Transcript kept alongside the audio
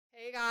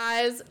Hey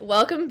guys,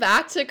 welcome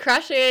back to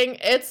Crushing.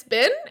 It's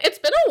been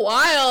a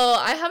while.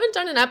 I haven't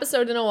done an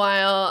episode in a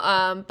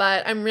while,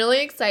 but I'm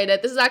really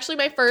excited. This is actually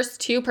my first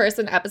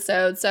two-person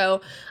episode.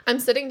 So I'm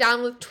sitting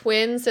down with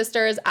twin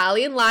sisters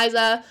Alie and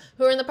Liza,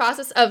 who are in the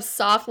process of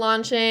soft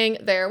launching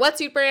their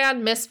wetsuit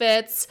brand,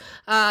 Missfits.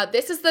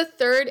 This is the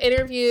third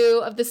interview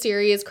of the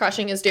series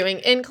Crushing is doing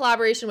in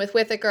collaboration with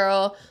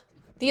withitgirl.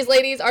 These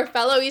ladies are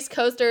fellow East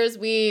Coasters.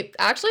 We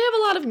actually have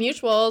a lot of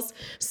mutuals.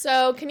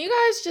 So can you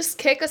guys just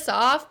kick us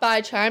off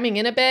by chiming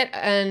in a bit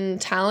and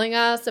telling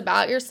us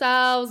about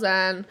yourselves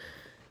and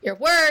your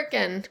work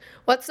and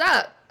what's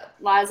up?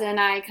 Liza and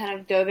I kind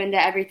of dove into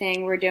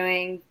everything we're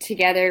doing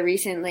together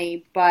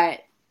recently,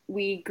 but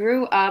we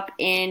grew up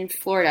in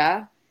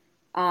Florida,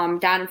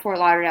 down in Fort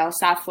Lauderdale,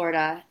 South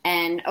Florida,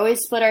 and always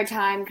split our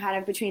time kind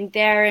of between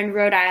there and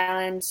Rhode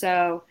Island.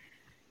 So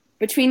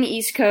between the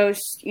East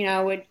Coast,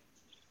 would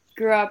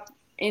grew up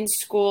in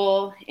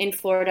school in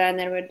Florida and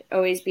then would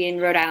always be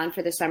in Rhode Island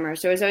for the summer.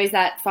 So it was always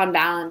that fun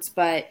balance.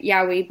 But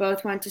yeah, we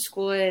both went to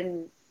school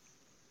in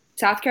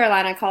South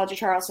Carolina, College of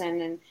Charleston.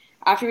 And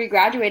after we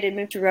graduated,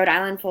 moved to Rhode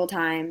Island full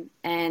time.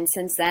 And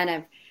since then,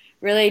 I've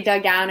really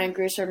dug down and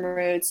grew some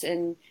roots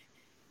and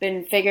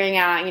been figuring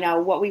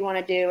out, what we want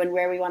to do and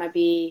where we want to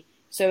be.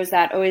 So it was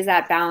always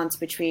that balance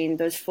between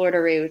those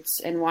Florida roots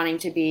and wanting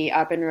to be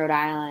up in Rhode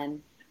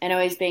Island and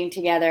always being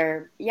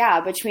together. Yeah,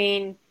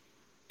 between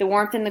the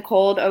warmth and the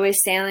cold, always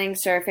sailing,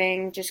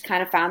 surfing, just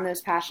kind of found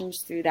those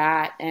passions through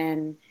that.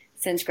 And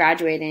since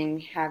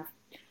graduating, have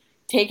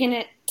taken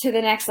it to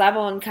the next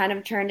level and kind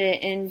of turned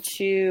it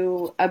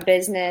into a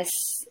business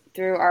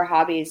through our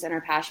hobbies and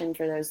our passion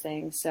for those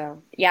things.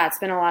 So yeah, it's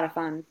been a lot of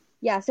fun.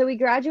 Yeah, so we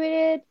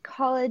graduated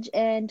college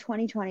in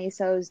 2020,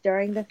 so it was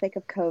during the thick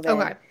of COVID.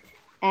 Okay.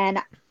 And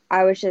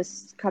I was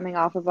just coming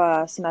off of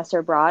a semester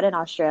abroad in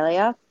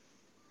Australia.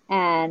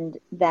 And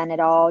then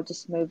it all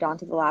just moved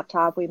onto the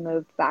laptop. We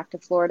moved back to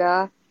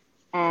Florida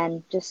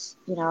and just,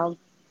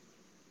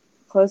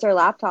 closed our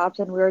laptops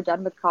and we were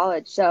done with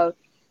college. So,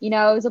 it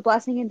was a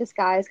blessing in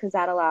disguise because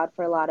that allowed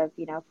for a lot of,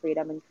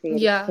 freedom and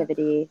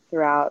creativity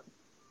throughout.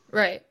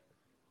 Right.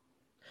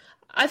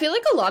 I feel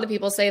like a lot of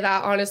people say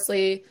that,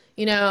 honestly,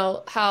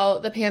 how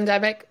the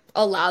pandemic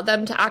allowed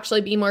them to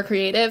actually be more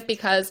creative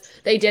because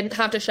they didn't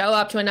have to show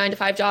up to a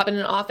 9-to-5 job in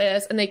an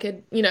office and they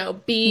could,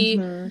 be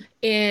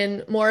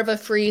in more of a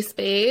free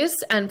space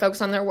and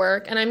focus on their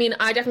work. And I mean,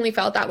 I definitely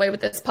felt that way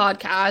with this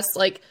podcast.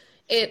 Like,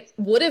 it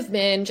would have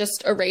been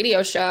just a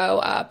radio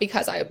show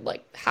because I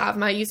have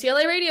my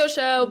UCLA radio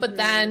show, but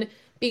then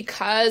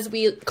because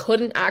we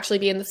couldn't actually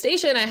be in the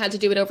station, I had to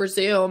do it over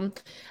Zoom.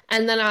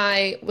 And then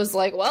I was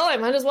like, well, I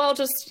might as well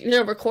just,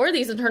 record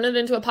these and turn it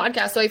into a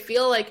podcast. So I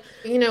feel like,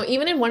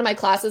 even in one of my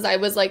classes, I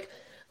was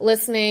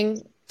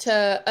listening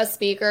to a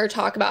speaker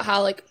talk about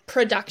how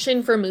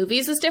production for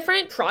movies is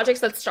different.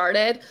 Projects that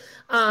started,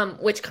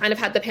 which kind of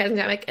had the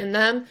pandemic in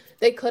them,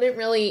 they couldn't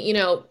really,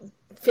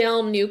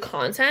 film new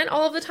content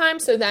all of the time.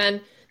 So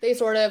then they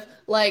sort of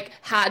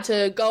had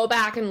to go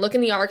back and look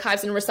in the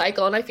archives and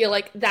recycle. And I feel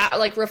like that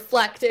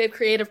reflective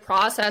creative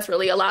process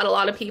really allowed a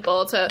lot of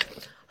people to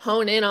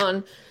hone in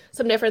on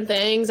some different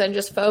things and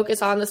just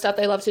focus on the stuff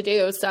they love to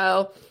do.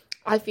 So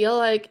I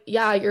feel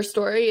yeah, your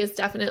story is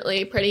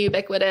definitely pretty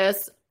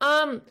ubiquitous.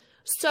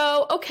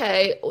 So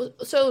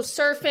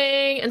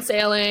surfing and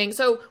sailing.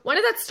 So when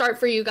did that start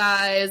for you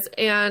guys?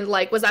 And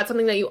was that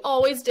something that you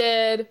always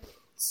did?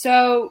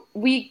 So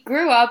we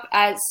grew up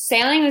as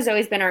sailing has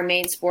always been our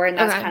main sport, and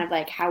that's kind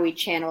of how we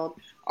channeled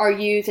our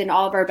youth and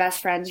all of our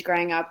best friends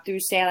growing up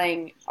through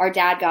sailing. Our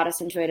dad got us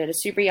into it at a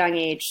super young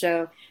age,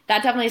 so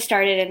that definitely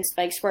started and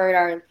spurred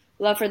our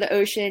love for the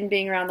ocean,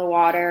 being around the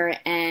water,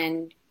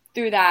 and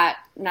through that,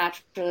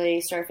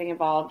 naturally, surfing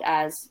evolved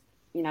as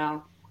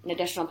an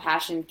additional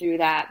passion through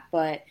that.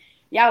 But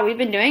yeah, we've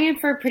been doing it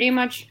for pretty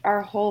much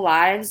our whole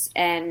lives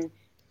and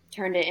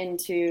turned it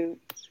into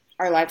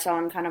our lifestyle,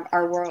 and kind of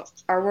our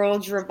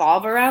worlds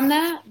revolve around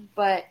that.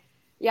 But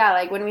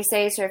yeah, when we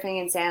say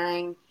surfing and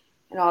sailing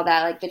and all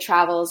that, the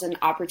travels and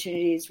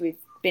opportunities we've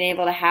been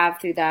able to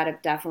have through that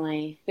have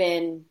definitely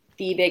been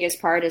the biggest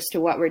part as to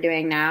what we're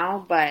doing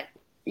now. But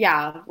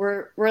yeah,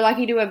 we're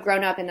lucky to have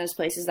grown up in those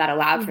places that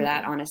allowed for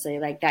that, honestly,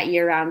 that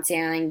year-round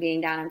sailing,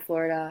 being down in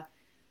Florida.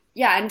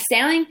 Yeah, and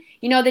sailing,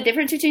 the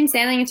difference between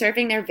sailing and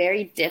surfing, they're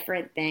very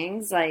different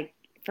things.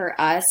 For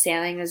us,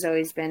 sailing has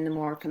always been the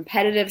more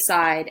competitive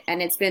side,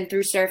 and it's been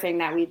through surfing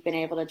that we've been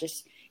able to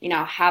just,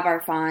 have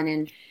our fun.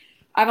 And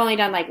I've only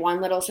done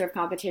one little surf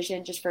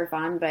competition just for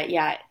fun, but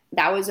yeah,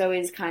 that was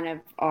always kind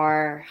of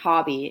our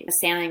hobby.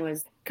 Sailing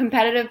was a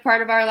competitive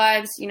part of our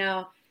lives.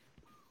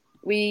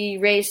 We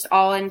raced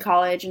all in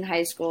college and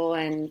high school,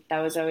 and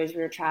that was always,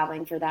 we were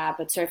traveling for that.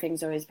 But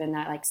surfing's always been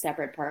that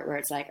separate part where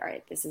it's all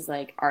right, this is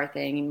our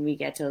thing, and we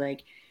get to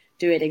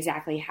do it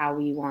exactly how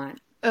we want.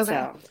 Okay.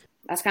 So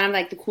that's kind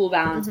of the cool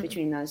balance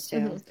between those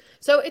two.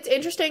 So it's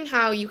interesting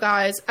how you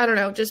guys, I don't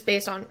know, just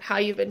based on how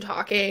you've been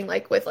talking,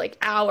 with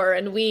our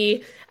and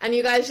we, and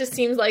you guys just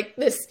seems like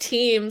this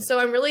team. So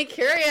I'm really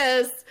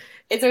curious.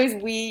 It's always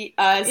we,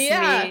 us,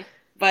 me,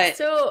 but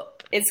so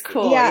it's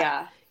cool.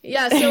 Yeah.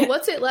 Yeah, so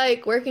what's it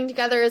like working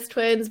together as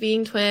twins,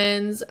 being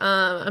twins?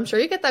 I'm sure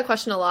you get that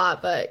question a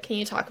lot, but can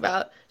you talk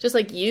about just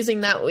like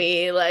using that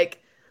we,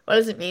 like what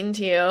does it mean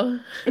to you?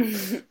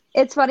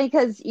 It's funny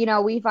because,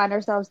 we find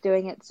ourselves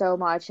doing it so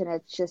much, and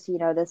it's just,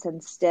 this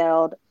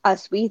instilled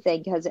us, we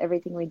think, because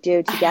everything we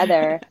do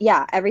together,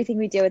 yeah, everything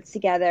we do, it's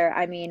together.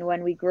 I mean,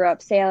 when we grew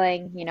up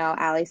sailing,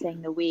 Alie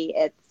saying the we,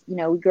 it's,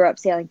 we grew up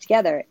sailing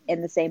together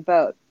in the same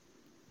boat.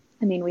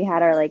 I mean, we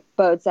had our like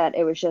boats that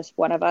it was just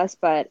one of us,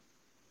 but,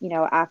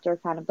 after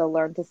kind of the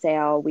learn to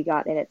sail, we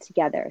got in it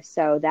together.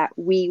 So that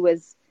we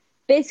was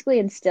basically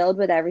instilled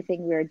with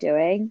everything we were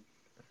doing.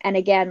 And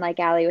again, like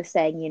Alie was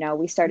saying,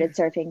 we started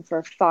surfing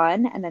for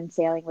fun, and then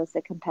sailing was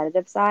the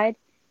competitive side.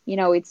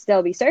 We'd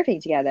still be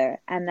surfing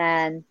together. And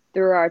then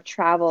through our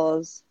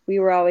travels, we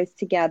were always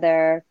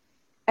together.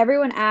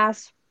 Everyone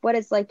asks what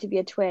it's like to be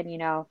a twin,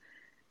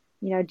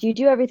 do you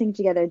do everything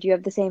together? Do you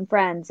have the same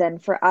friends?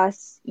 And for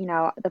us,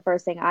 the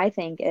first thing I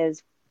think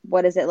is,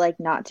 what is it like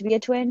not to be a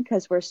twin?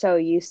 Because we're so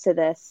used to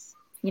this,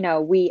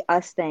 we,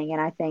 us thing.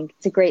 And I think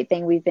it's a great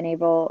thing we've been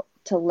able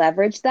to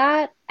leverage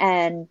that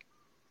and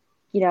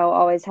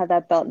always have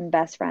that built-in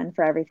best friend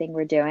for everything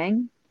we're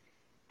doing.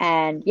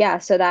 And yeah,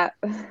 so that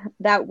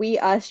we,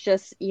 us,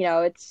 just,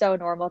 it's so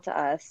normal to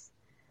us.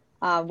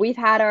 We've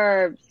had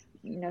our,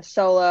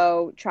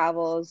 solo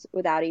travels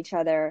without each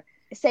other.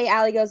 Say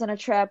Alie goes on a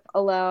trip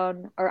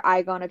alone or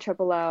I go on a trip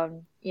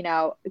alone,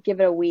 give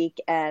it a week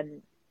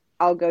and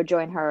I'll go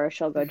join her or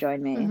she'll go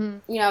join me.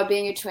 Mm-hmm.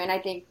 Being a twin, I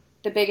think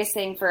the biggest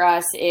thing for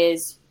us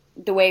is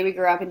the way we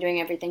grew up and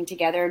doing everything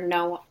together.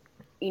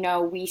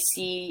 We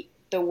see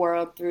the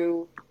world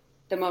through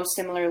the most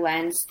similar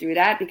lens through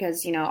that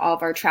because, all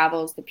of our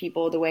travels, the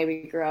people, the way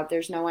we grew up,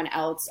 there's no one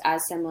else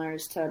as similar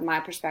to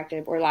my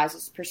perspective or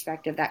Liza's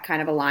perspective that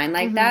kind of align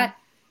like that.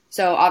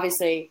 So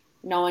obviously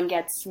no one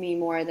gets me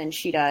more than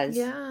she does.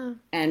 Yeah.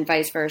 And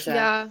vice versa.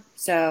 Yeah.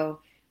 So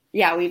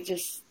yeah, we've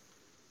just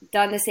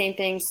done the same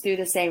things through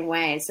the same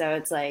way. So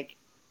it's like,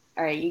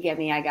 all right, you get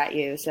me, I got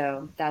you.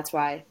 So that's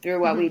why through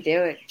what we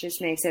do, it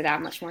just makes it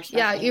that much more special.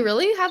 Yeah, you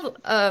really have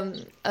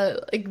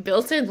like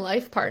built-in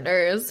life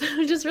partners,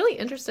 which is really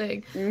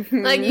interesting.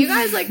 Like you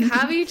guys like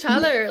have each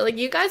other. Like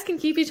you guys can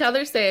keep each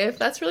other safe.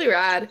 That's really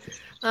rad.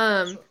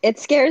 It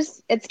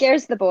scares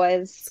the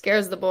boys.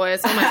 Scares the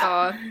boys. Oh my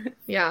God.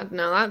 Yeah,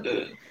 no,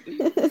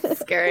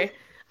 that's scary.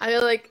 I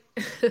feel like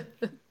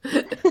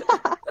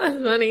that's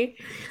funny.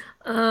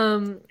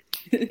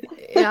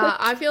 Yeah,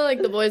 I feel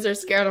like the boys are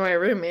scared of my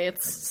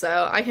roommates,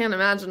 so I can't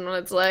imagine what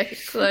it's like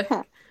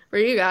for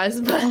you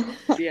guys. But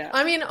yeah,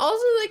 I mean,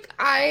 also like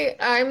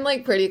I'm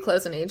like pretty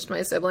close in age to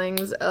my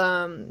siblings,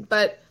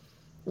 but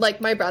like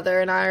my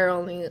brother and I are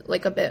only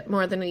like a bit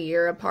more than a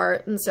year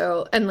apart, and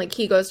like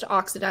he goes to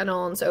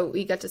Occidental, and so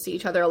we get to see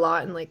each other a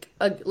lot. And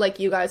like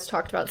you guys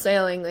talked about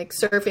sailing, like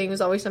surfing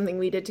was always something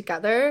we did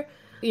together.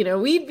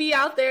 We'd be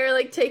out there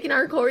like taking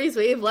our Corey's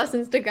Wave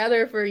lessons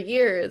together for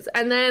years,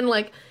 and then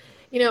like.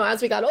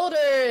 As we got older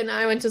and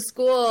I went to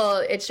school,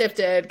 it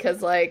shifted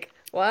because, like,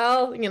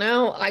 well,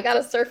 I got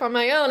to surf on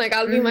my own. I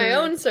got to be my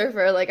own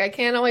surfer. Like, I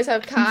can't always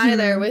have Kai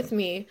there with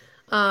me.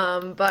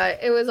 But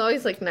it was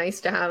always, like,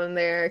 nice to have him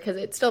there because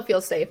it still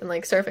feels safe. And,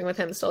 like, surfing with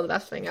him is still the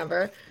best thing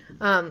ever.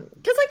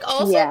 Because, like,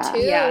 also,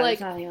 too,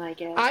 like,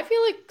 I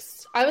feel like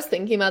I was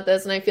thinking about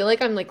this and I feel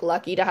like I'm, like,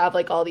 lucky to have,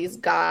 like, all these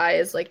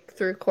guys, like,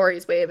 through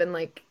Corey's Wave and,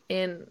 like,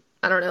 in...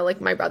 I don't know, like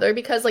my brother,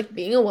 because like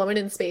being a woman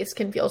in space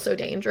can feel so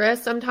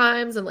dangerous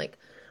sometimes. And like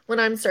when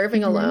I'm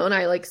surfing alone,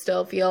 I like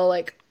still feel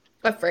like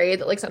afraid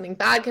that like something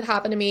bad could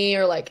happen to me.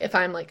 Or like if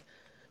I'm like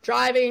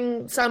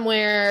driving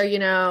somewhere,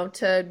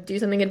 to do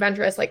something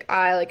adventurous, like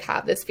I like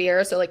have this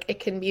fear. So like it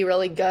can be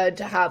really good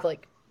to have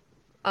like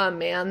a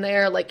man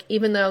there. Like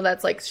even though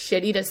that's like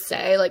shitty to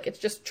say, like it's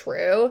just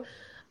true.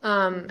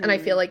 And I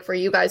feel like for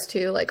you guys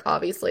too, like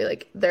obviously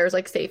like there's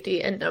like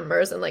safety in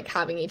numbers and like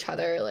having each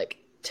other like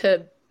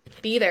to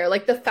be there.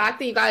 Like the fact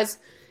that you guys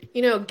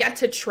get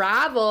to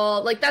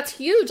travel, like that's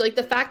huge. Like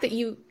the fact that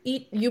you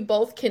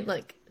both can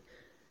like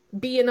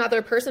be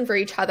another person for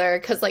each other,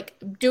 because like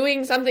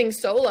doing something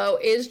solo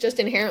is just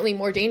inherently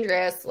more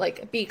dangerous,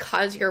 like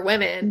because you're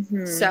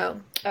women.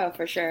 So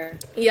for sure.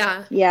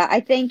 Yeah,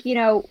 I think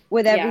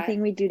with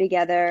everything we do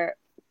together,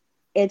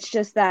 it's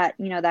just that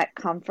that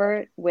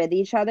comfort with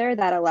each other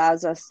that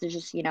allows us to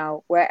just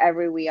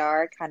wherever we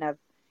are kind of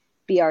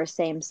be our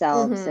same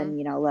selves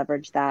and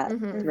leverage that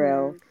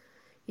through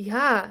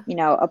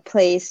a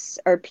place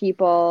or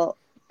people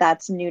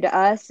that's new to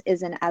us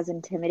isn't as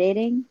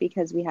intimidating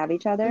because we have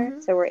each other,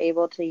 so we're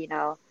able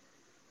to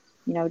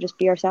just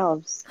be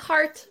ourselves.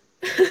 Heart.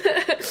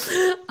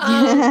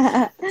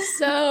 I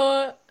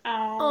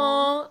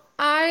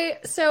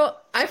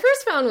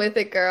first found With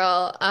It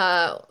Girl.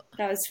 That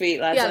was sweet,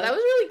 Liza. Yeah, that was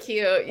really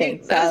cute.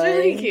 Thanks, that was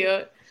really Alie.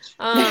 cute.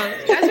 You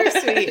guys are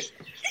sweet.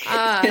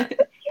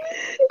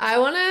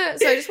 I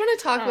just want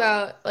to talk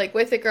about like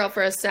With It Girl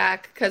for a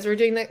sec, because we're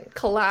doing the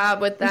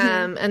collab with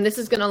them and this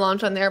is going to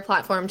launch on their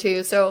platform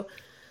too. So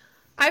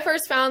I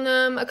first found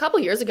them a couple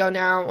years ago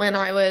now when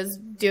I was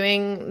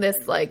doing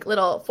this like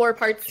little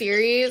 4-part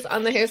series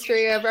on the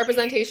history of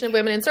representation of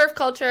women in surf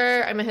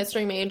culture. I'm a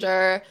history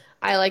major.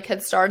 I like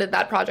had started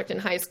that project in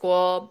high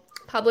school,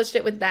 published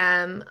it with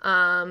them.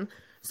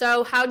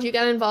 So how'd you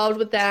get involved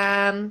with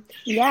them?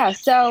 Yeah,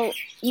 so,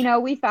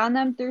 we found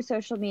them through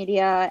social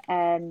media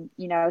and,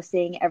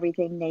 seeing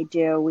everything they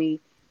do, we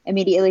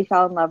immediately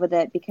fell in love with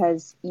it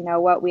because,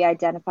 what we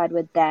identified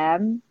with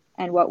them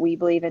and what we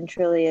believe in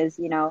truly is,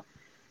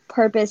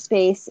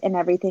 purpose-based in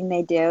everything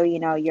they do.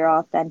 You're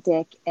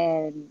authentic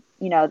in,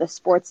 the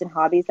sports and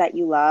hobbies that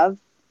you love,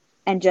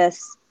 and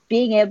just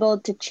being able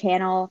to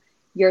channel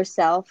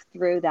yourself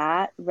through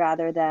that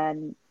rather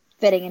than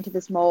fitting into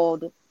this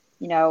mold,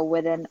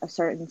 within a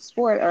certain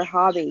sport or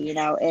hobby.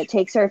 It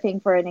takes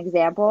surfing for an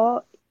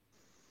example.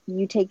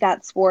 You take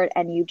that sport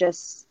and you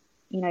just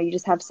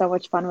have so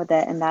much fun with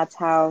it. And that's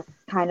how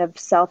kind of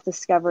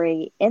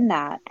self-discovery in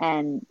that.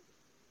 And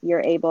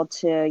you're able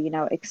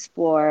to,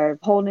 explore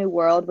a whole new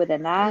world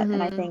within that. Mm-hmm.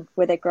 And I think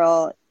With It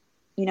Girl,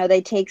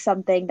 they take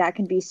something that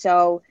can be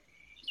so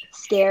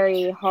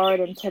scary, hard,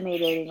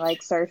 intimidating,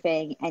 like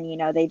surfing,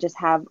 and, they just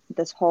have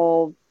this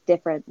whole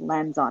different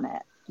lens on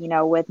it,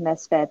 with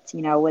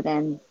Missfits,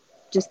 within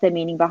just the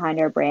meaning behind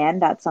our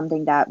brand. That's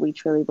something that we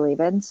truly believe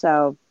in.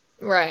 So,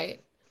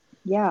 right.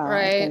 Yeah.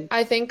 Right.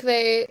 I think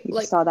they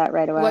like saw that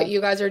right away. What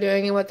you guys are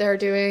doing and what they're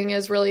doing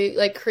is really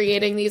like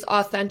creating these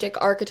authentic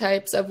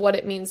archetypes of what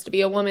it means to be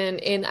a woman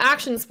in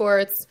action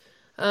sports,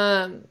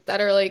 that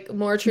are like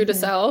more true to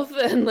self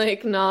and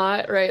like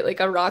not like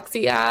a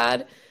Roxy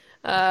ad,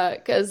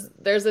 because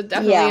there's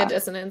definitely a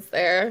dissonance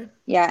there.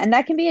 Yeah, and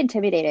that can be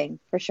intimidating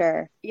for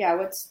sure. Yeah,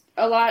 what's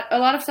a lot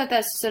of stuff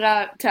that stood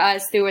out to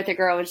us through With a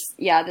Girl was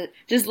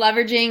just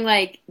leveraging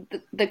like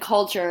the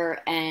culture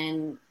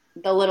and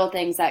the little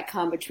things that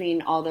come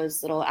between all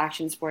those little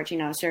action sports,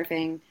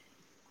 surfing,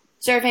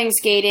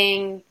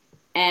 skating,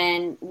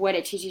 and what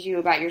it teaches you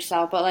about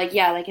yourself. But like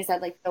I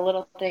said, like the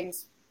little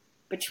things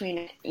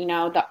between,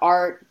 the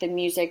art, the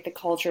music, the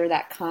culture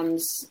that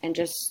comes, and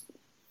just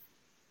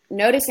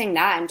noticing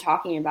that and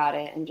talking about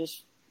it and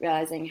just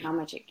realizing how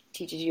much it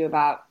teaches you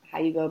about how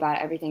you go about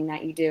everything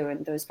that you do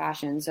and those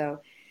passions.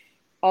 So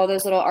all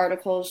those little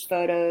articles,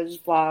 photos,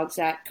 vlogs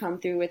that come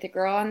through With a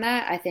Girl on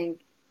that, I think,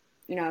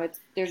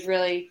 there's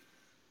really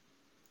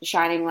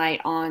shining light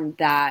on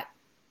that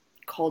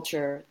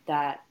culture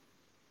that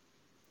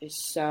is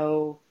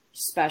so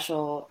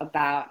special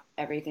about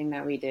everything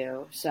that we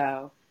do.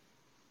 So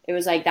it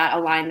was like that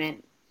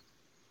alignment.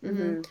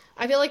 Mm-hmm.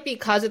 I feel like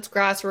because it's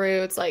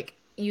grassroots, like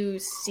you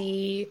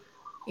see,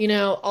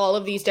 all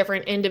of these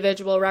different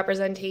individual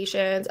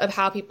representations of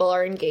how people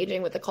are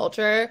engaging with the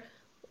culture.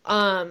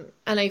 And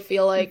I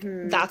feel like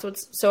that's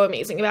what's so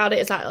amazing about it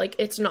is that like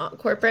it's not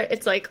corporate.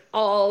 It's like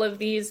all of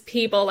these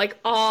people, like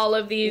all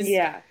of these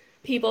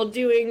people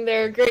doing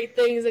their great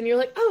things, and you're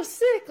like, oh,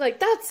 sick, like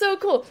that's so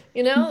cool.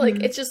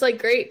 Like it's just like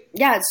great.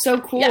 Yeah, it's so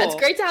cool. Yeah, it's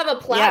great to have a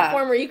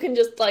platform where you can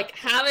just like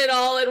have it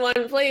all in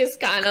one place,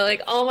 kind of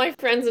like all my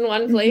friends in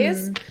one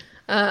place.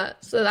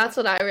 So that's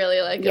what I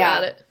really like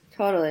about it.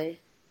 Totally.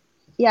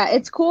 Yeah,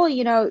 it's cool.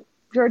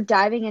 You're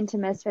diving into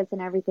Missfits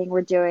and everything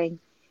we're doing.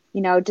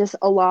 Just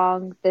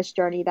along this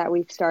journey that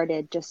we've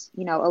started, just,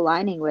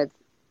 aligning with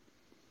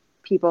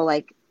people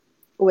like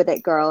With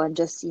It Girl and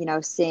just,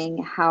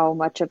 seeing how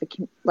much of a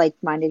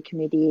like-minded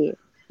community,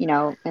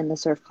 in the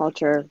surf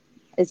culture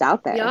is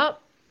out there.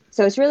 Yep.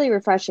 So it's really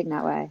refreshing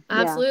that way.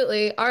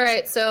 Absolutely. Yeah. All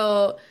right.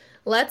 So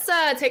let's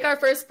take our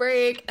first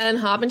break and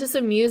hop into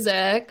some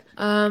music.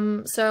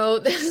 So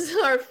this is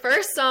our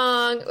first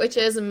song, which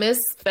is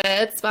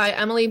Missfits by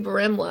Emily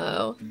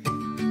Brimlow.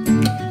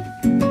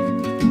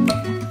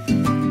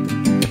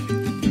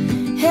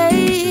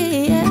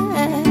 Hey, yeah.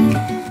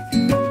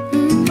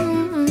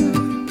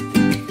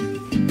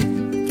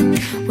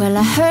 Well,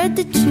 I heard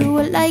that you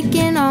were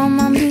liking all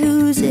my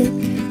music,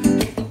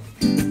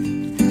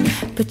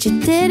 but you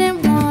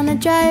didn't want to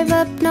drive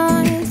up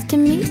north to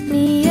meet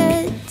me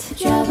yet.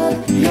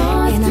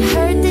 And I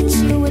heard that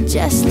you were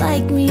just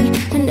like me,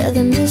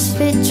 another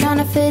misfit trying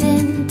to fit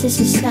into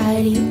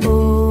society.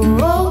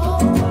 Oh,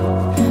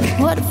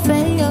 what a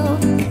fail.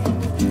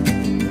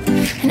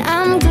 And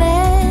I'm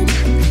glad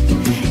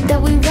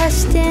that we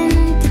rushed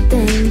into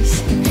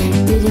things,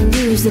 didn't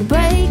use the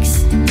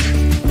brakes,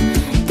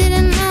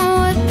 didn't know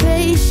what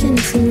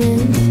patience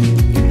meant.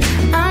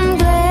 I'm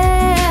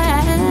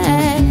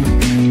glad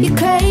you're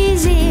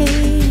crazy,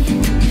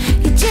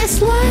 you're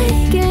just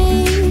like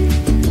me,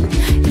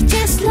 you're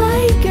just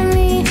like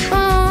me.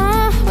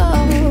 Oh,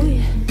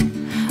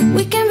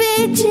 we can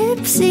be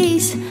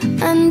gypsies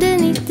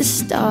underneath the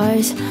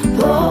stars.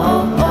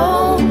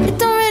 Oh, it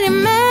don't really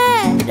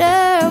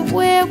matter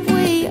where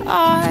we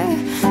are.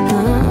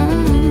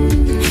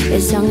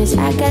 As long as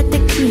I got the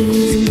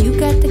keys and you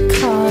got the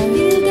car.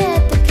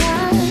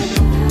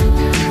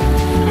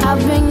 I'll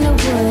bring the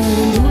wood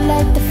and you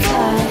light the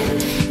fire.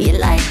 You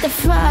light the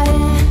fire.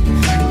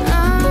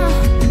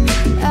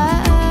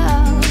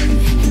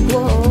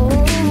 Whoa.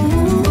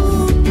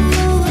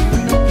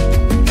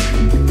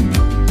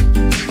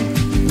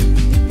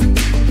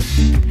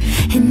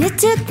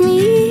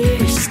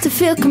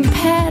 feel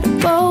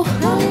compatible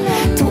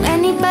to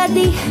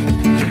anybody,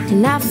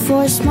 and I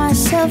forced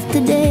myself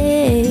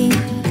today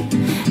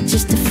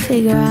just to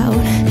figure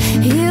out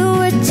you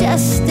were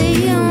just a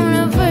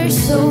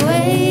universe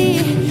away,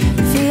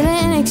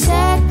 feeling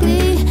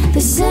exactly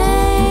the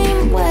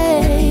same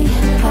way.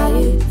 How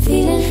you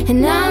feeling?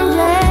 And I'm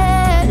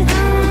glad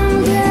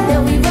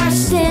that we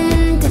rushed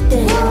into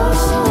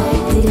things,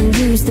 didn't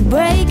use the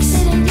brakes,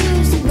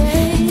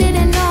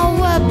 didn't know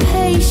what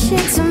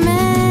patience meant.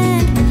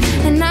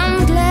 And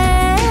I'm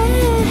glad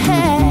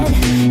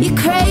you're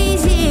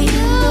crazy,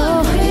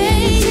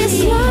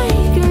 just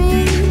like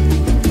me,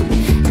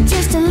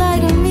 just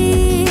like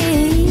me.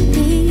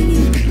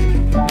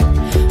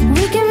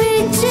 We can be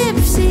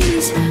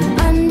gypsies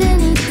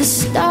underneath the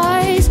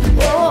stars.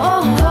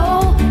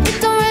 Oh,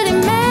 it don't really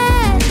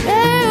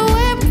matter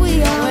where we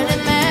are,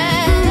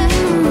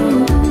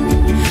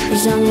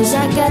 as long as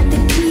I got the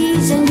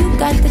keys and you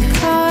got the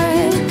car.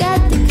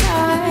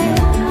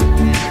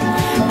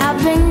 I'll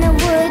bring the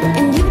wood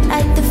and you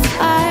light the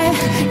fire.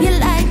 You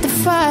light the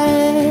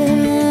fire.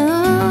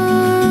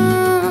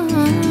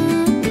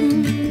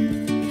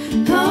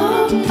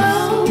 Oh,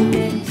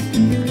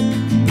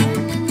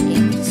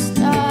 underneath the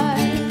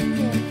stars.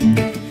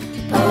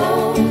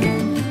 Oh,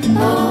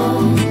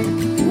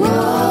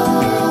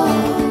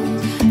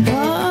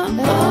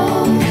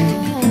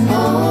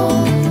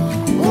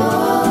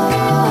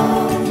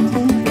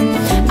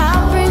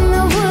 I'll bring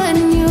the wood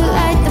and you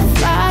light the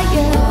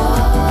fire.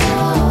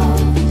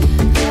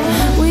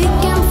 We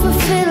can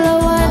fulfill our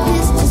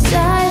wildest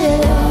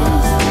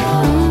desires.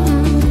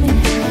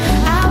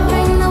 I'll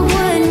bring the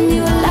wood and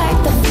you light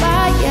the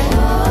fire.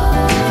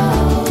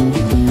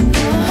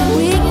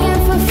 We can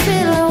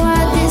fulfill our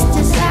wildest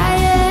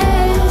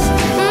desires.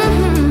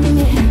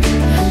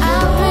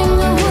 I'll bring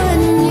the wood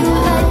and you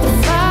light the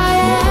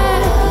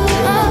fire.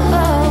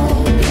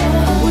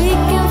 We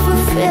can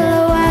fulfill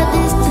our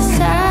wildest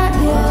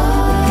desires.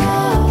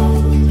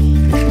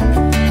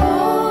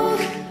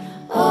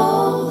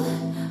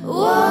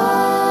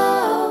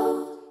 Whoa.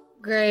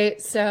 Great.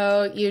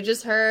 So you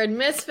just heard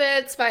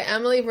Misfits by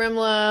Emily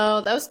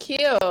Rimlow. That was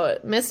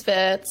cute.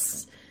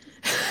 Misfits.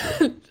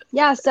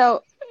 Yeah,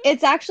 so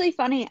it's actually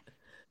funny.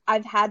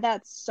 I've had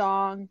that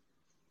song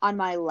on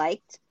my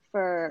liked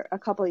for a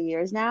couple of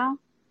years now,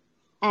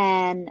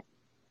 and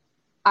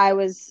I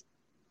was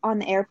on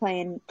the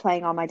airplane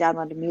playing all my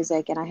downloaded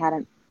music, and I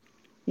hadn't,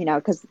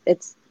 because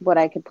it's what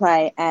I could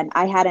play, and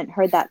I hadn't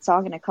heard that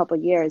song in a couple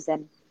of years,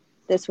 and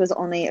this was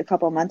only a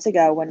couple months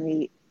ago when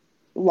we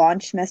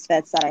launched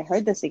Misfits that I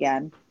heard this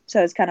again.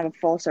 So it's kind of a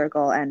full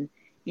circle, and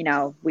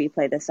we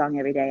play this song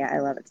every day. I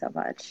love it so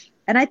much,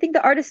 and I think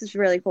the artist is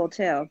really cool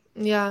too.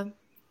 Yeah.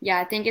 Yeah,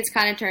 I think it's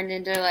kind of turned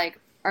into like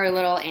our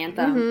little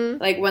anthem.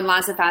 Mm-hmm. Like when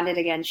Liza found it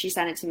again, she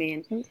sent it to me,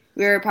 and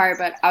we were apart,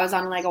 but I was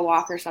on like a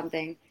walk or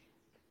something,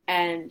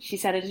 and she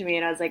sent it to me,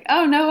 and I was like,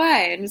 "Oh, no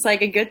way!" And it's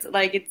like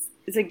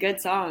it's a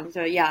good song.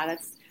 So yeah,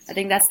 I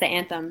think that's the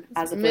anthem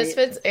as of late.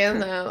 Misfits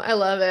anthem. I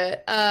love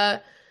it. All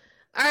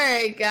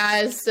right,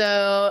 guys.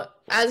 So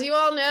as you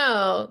all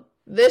know,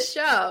 this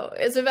show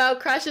is about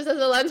crushes as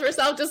a lens for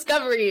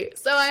self-discovery.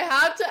 So I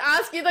have to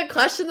ask you the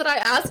question that I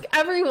ask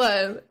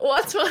everyone.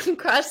 What's one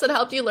crush that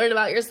helped you learn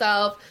about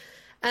yourself?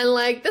 And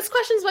this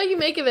question is what you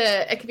make of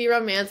it. It could be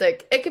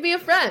romantic. It could be a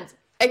friend.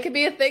 It could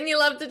be a thing you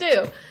love to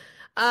do.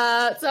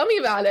 Tell me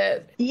about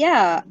it.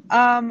 Yeah.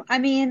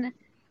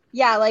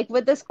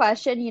 With this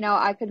question,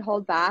 I could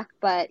hold back,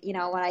 but when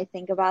I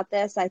think about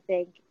this, I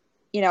think,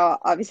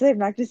 obviously I'm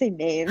not going to say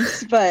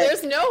names, but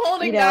there's no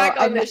holding back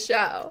on this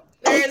show.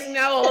 There is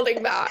no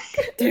holding back.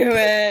 Do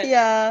it.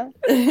 Yeah.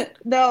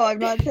 No, I'm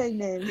not saying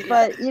names,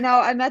 but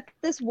I met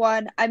this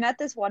one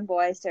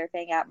boy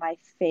surfing at my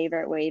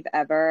favorite wave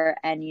ever,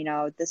 and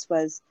this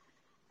was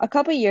a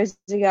couple years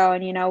ago,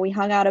 and we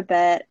hung out a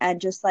bit, and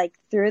just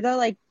through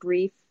the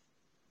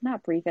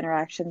not brief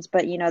interactions,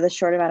 but the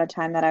short amount of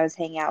time that I was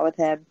hanging out with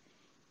him,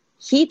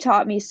 he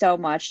taught me so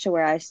much to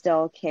where I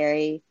still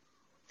carry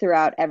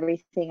throughout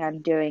everything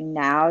I'm doing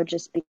now,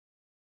 just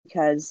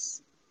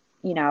because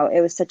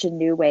it was such a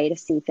new way to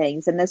see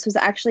things. And this was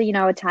actually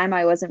a time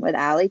I wasn't with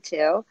Alie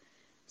too,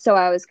 so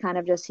I was kind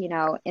of just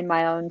in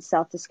my own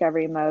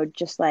self-discovery mode,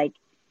 just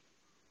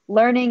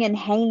learning and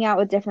hanging out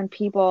with different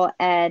people.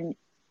 And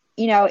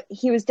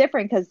he was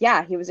different because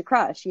he was a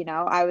crush. I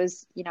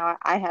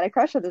had a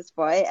crush on this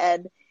boy,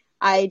 and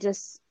I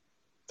just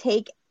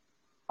take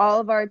all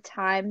of our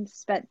time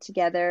spent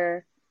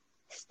together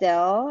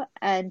still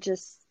and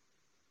just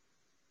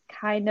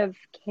kind of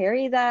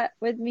carry that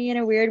with me in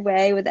a weird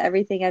way with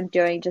everything I'm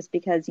doing, just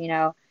because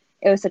it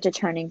was such a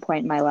turning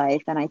point in my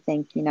life. And I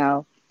think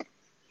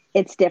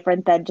it's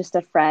different than just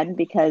a friend,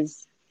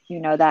 because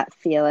that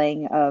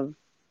feeling of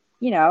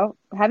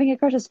having a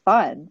crush is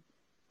fun.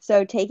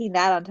 So taking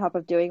that on top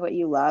of doing what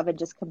you love and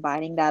just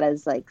combining that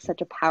as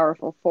such a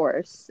powerful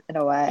force in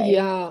a way.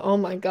 Yeah. Oh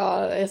my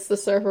God. It's the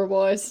surfer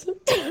boys.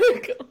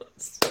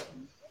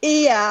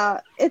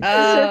 Yeah, it's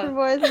the Surfer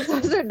Boys. It's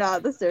also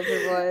not the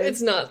Surfer Boys.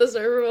 It's not the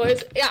Surfer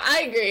Boys. Yeah,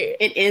 I agree.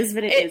 It is,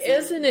 but it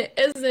isn't. It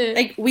isn't.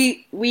 Like,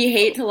 we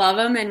hate to love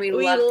them, and we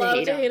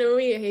love to hate them.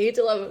 We hate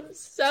to love them.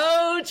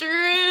 So true.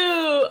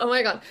 Oh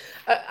my god.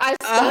 I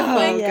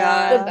spent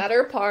the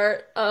better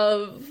part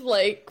of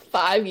like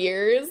 5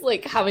 years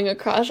like having a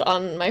crush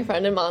on my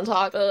friend in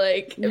Montauk.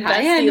 Like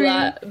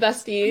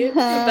bestie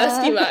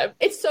vibe.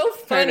 It's so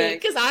funny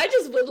because I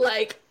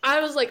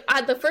was like,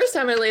 the first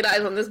time I laid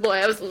eyes on this boy,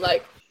 I was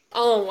like,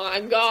 oh my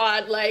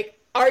god, like,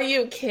 are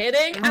you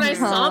kidding? And I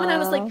saw him and I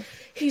was like,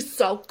 he's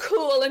so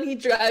cool and he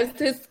drives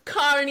this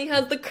car and he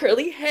has the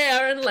curly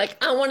hair and like,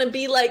 I want to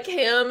be like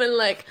him and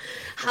like,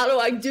 how do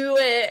I do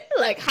it?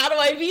 Like, how do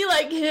I be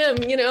like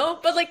him, you know?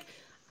 But like,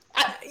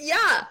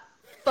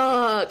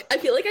 fuck. I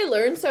feel like I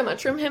learned so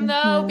much from him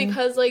though,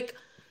 because like,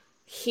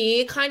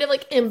 he kind of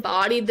like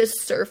embodied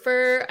this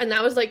surfer, and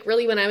that was like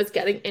really when I was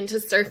getting into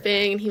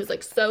surfing, and he was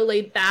like so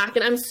laid back,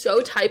 and I'm so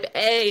type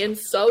A and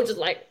so just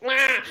like, wah.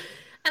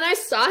 And I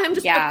saw him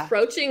just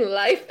approaching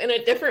life in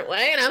a different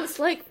way, and I was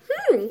like,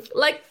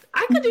 like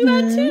I could do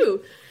that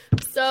too.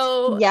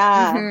 So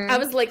I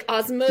was like,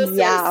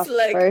 osmosis,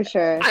 like for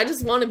sure. I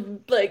just want to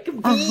like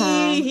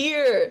be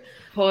here.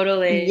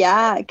 Totally.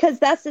 Yeah, because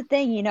that's the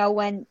thing, you know,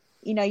 when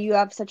you know you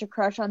have such a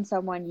crush on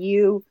someone,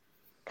 you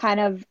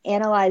kind of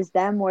analyze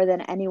them more than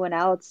anyone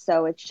else,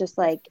 so it's just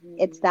like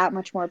it's that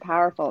much more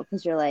powerful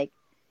because you're like,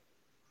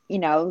 you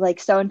know, like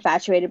so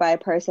infatuated by a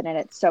person and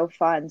it's so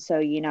fun, so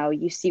you know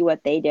you see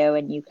what they do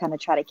and you kind of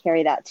try to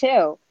carry that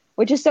too,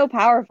 which is so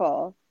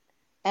powerful.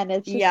 And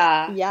it's just,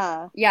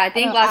 I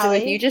think lots of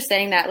with you just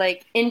saying that,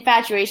 like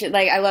infatuation,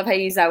 like I love how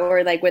you use that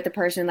word, like with the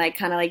person, like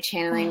kind of like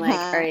channeling like,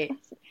 all right,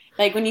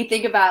 like when you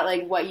think about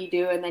like what you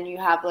do and then you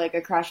have like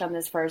a crush on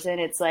this person,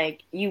 it's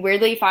like you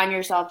weirdly find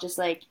yourself just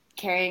like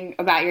caring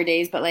about your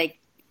days, but like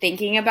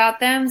thinking about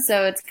them.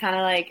 So it's kind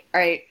of like, all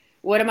right,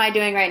 what am I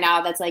doing right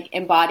now that's like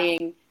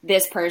embodying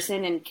this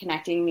person and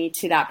connecting me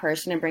to that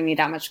person and bring me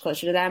that much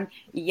closer to them?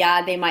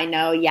 Yeah, they might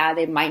know. Yeah,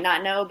 they might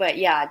not know. But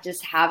yeah,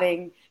 just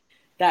having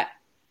that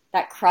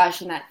crush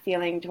and that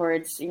feeling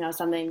towards, you know,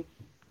 something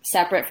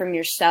separate from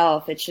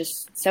yourself. It's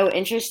just so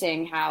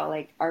interesting how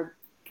like our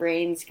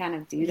brains kind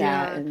of do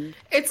that. And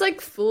it's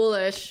like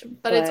foolish,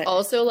 but it's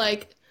also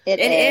like, It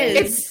is.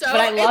 It's so,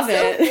 but I love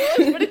it.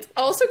 Foolish, but it's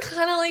also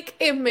kind of like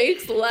it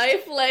makes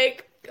life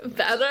like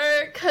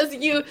better because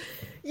you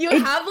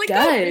have like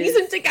a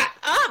reason to get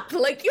up.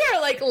 Like you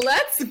are like,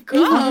 let's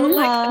go.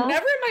 Like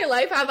never in my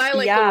life have I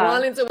like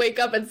wanted to wake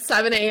up at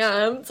 7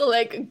 a.m. to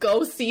like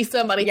go see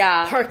somebody,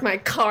 park my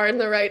car in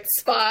the right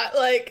spot,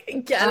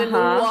 like get in the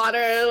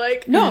water,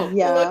 like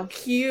look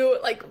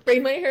cute, like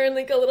braid my hair in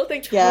like a little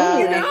thing. You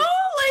know,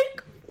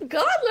 like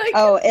God, like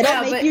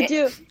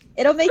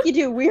it'll make you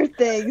do weird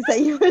things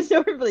that you would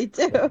normally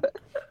do.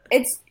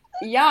 And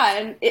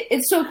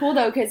it's so cool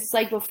though, because it's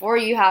like before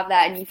you have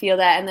that and you feel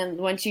that, and then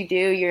once you do,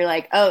 you're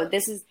like, oh,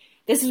 this is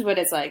what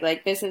it's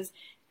like this is,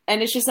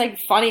 and it's just like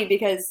funny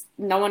because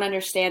no one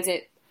understands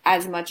it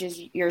as much as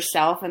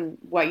yourself and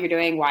what you're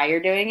doing, why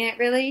you're doing it,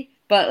 really.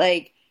 But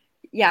like,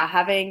 yeah,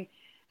 having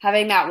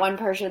that one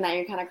person that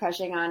you're kind of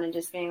crushing on and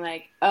just being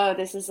like, oh,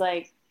 this is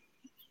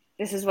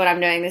what I'm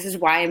doing, this is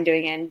why I'm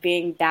doing it, and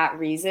being that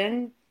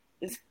reason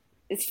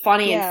it's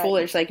funny and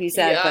foolish, like you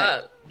said,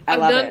 but I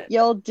love it.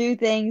 You'll do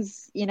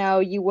things, you know,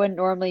 you wouldn't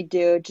normally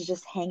do to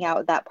just hang out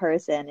with that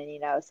person, and you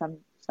know, some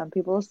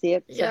people will see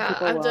it, some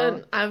people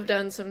won't. I've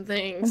done some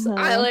things. So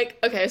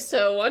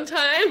one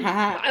time,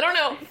 I don't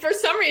know, for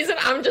some reason,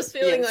 I'm just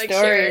feeling like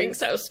sharing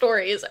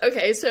stories.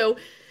 Okay, so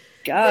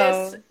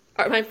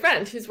my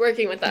friend who's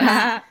working with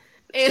us,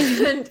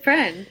 and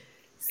friend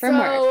from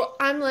work. So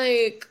I'm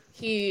like,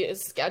 he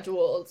is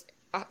scheduled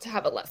to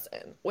have a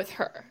lesson with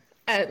her,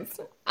 and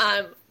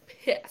I'm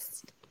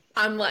pissed.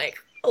 I'm like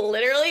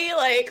literally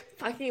like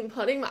fucking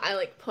put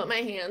my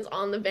hands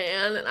on the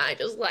van, and I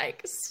just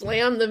like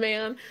slam the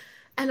van,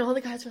 and all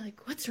the guys are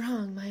like, what's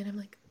wrong, Maija? And I'm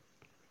like,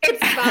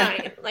 it's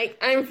fine. Like,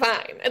 I'm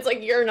fine. It's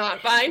like, you're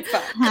not fine. And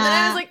then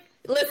I was like,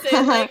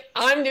 listen, like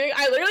I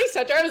literally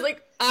said to her, I was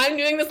like, I'm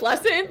doing this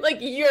lesson, like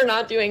you're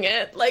not doing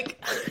it. Like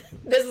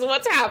this is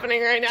what's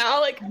happening right now.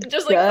 Like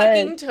just like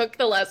fucking took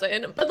the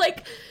lesson. But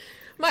like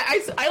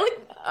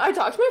I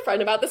talk to my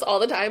friend about this all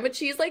the time, but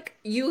she's like,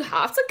 you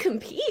have to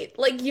compete.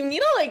 Like, you need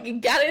to,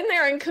 like, get in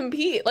there and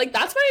compete. Like,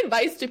 that's my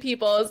advice to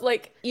people is,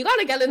 like, you got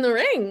to get in the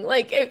ring.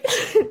 Like,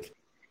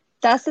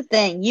 that's the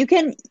thing. You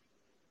can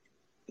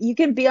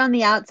be on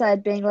the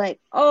outside being like,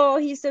 oh,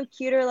 he's so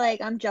cute, or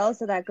like, I'm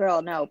jealous of that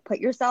girl. No, put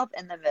yourself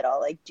in the middle.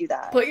 Like, do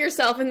that. Put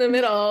yourself in the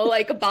middle.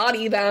 Like,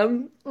 body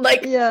them.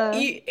 Like,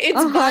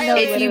 it's violent.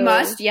 If you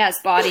must,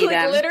 yes, body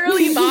them.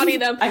 Literally body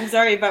them. I'm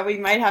sorry, but we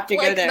might have to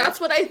go there.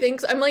 That's what I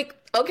think. I'm like,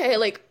 okay,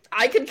 like,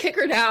 I could kick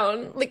her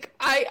down. Like,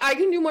 I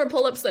can do more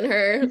pull-ups than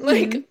her.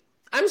 Like,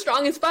 I'm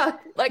strong as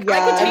fuck. Like,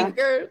 I could take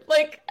her.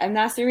 Like, and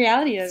that's the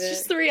reality of it. It's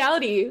just the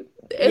reality.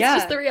 It's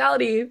just the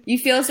reality. You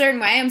feel a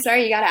certain way. I'm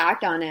sorry, you gotta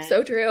act on it.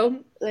 So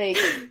true. Like,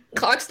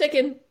 clock's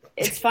ticking.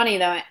 It's funny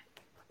though.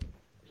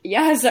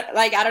 Yeah, so,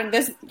 like, I don't,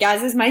 this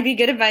might be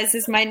good advice,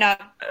 this might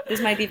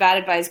be bad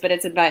advice, but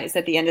it's advice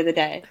at the end of the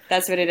day.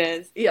 That's what it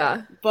is.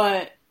 Yeah.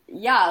 But,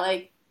 yeah,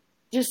 like,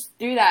 just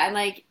do that, and,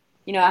 like,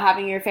 you know,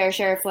 having your fair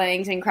share of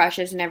flings and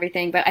crushes and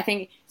everything, but I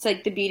think it's,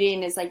 like, the beauty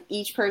in is, like,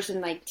 each person,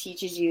 like,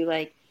 teaches you,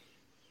 like,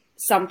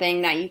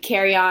 something that you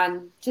carry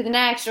on to the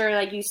next, or,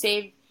 like, you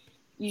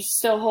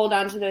still hold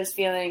on to those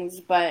feelings,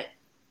 but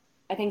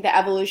I think the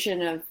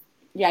evolution of,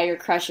 your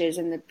crushes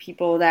and the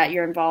people that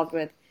you're involved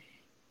with,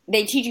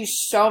 they teach you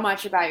so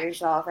much about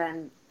yourself,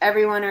 and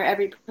everyone or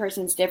every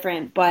person's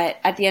different, but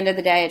at the end of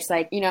the day, it's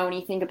like, you know, when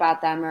you think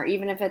about them, or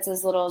even if it's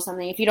as little as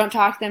something, if you don't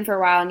talk to them for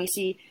a while and you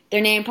see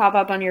their name pop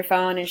up on your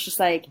phone, it's just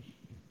like,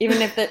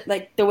 even if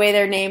the way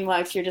their name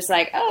looks, you're just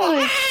like, oh,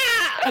 like,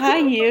 hi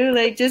you,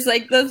 like, just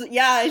like those,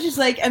 it's just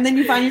like, and then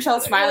you find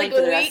yourself smiling like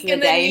for the rest of the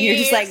day, and you're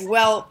just like,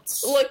 well,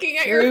 looking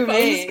at your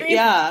phone screen,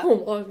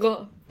 oh my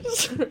god.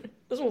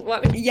 This was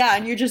funny. Yeah,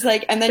 and you're just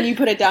like, and then you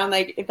put it down,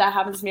 like, if that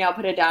happens to me, I'll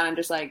put it down and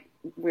just, like,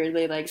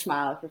 weirdly, like,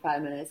 smile for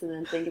 5 minutes and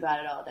then think about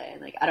it all day. And,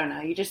 like, I don't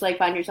know. You just, like,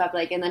 find yourself,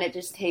 like, and then it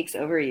just takes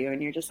over you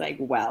and you're just like,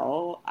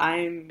 well,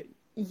 I'm...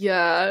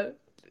 Yeah.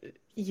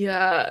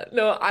 Yeah.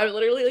 No, I've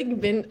literally,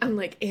 like, I'm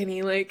like,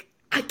 Annie, like,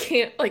 I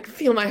can't, like,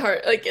 feel my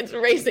heart. Like, it's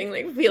racing.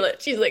 Like, feel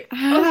it. She's like,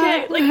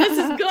 okay, like, this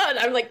is good.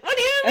 I'm like, what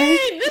do you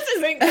mean? This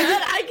isn't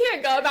good. I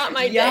can't go about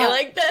my day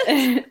like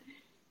this.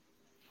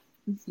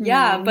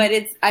 Yeah, but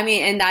it's, I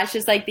mean, and that's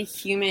just, like, the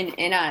human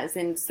in us,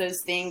 and it's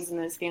those things and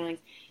those feelings.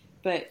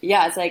 But,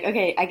 yeah, it's like,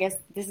 okay, I guess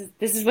this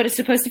is what it's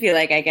supposed to feel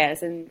like, I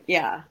guess, and,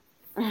 yeah.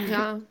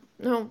 Yeah,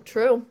 no,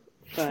 true.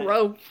 But,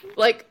 true.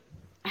 Like,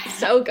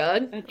 so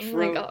good. Oh,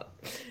 my God.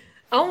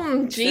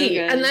 OMG.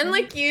 So and then,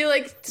 like, you,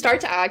 like,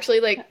 start to actually,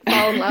 like,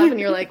 fall in love, and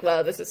you're like,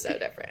 wow, this is so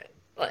different.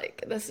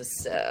 Like, this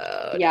is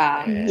so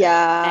different.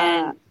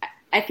 Yeah. And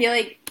I feel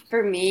like,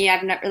 for me,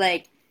 I've never,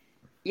 like,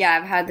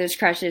 I've had those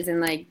crushes and,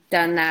 like,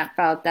 done that,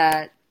 felt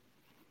that,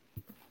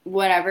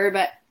 whatever,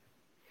 but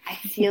I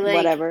feel like...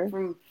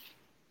 Whatever.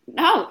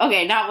 No,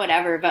 okay, not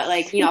whatever, but,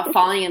 like, you know,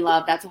 falling in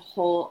love, that's a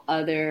whole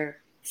other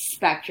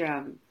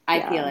spectrum, I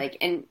feel like.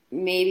 And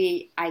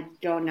maybe, I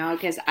don't know,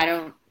 because I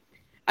don't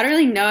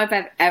really know if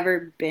I've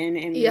ever been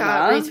in love.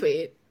 Yeah,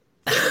 retweet.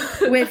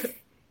 With,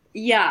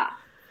 I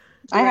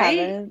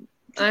haven't.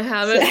 I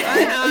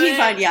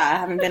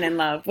haven't been in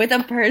love with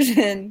a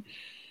person...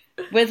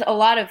 With a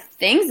lot of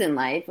things in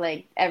life,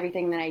 like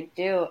everything that I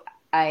do,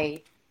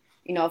 I,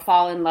 you know,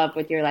 fall in love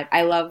with your life.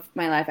 I love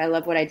my life. I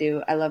love what I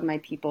do. I love my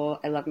people.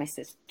 I love my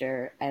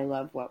sister. I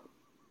love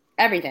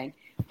everything.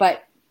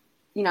 But,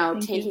 you know,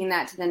 taking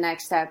that to the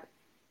next step,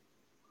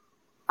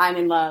 I'm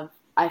in love.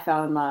 I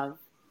fell in love.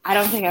 I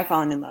don't think I've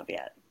fallen in love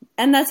yet.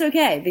 And that's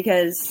okay,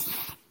 because,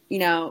 you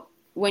know,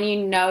 when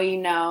you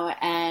know,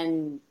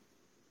 and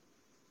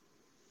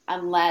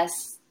unless,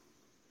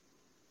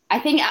 I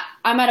think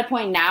I'm at a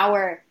point now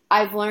where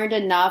I've learned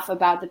enough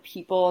about the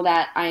people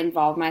that I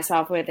involve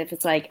myself with. If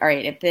it's like, all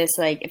right,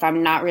 if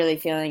I'm not really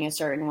feeling a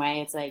certain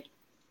way, it's like,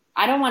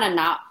 I don't want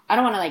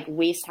to like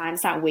waste time.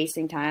 It's not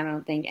wasting time. I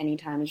don't think any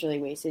time is really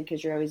wasted,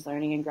 because you're always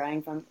learning and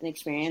growing from an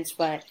experience.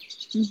 But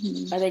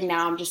I think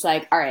now I'm just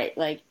like, all right,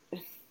 like,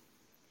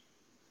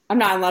 I'm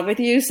not in love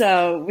with you,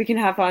 so we can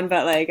have fun,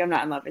 but, like, I'm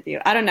not in love with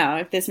you. I don't know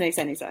if this makes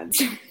any sense.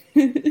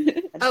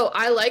 Oh,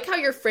 I like how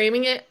you're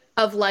framing it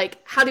of, like,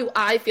 how do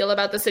I feel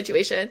about the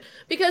situation?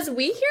 Because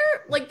we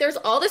hear, like, there's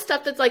all this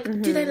stuff that's like,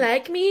 do they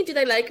like me? Do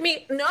they like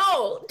me?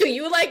 No. Do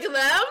you like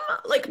them?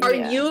 Like, are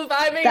you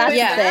vibing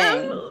with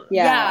them?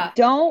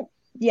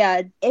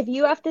 If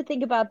you have to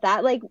think about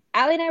that, like,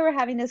 Alie and I were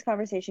having this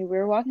conversation. We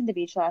were walking the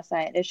beach last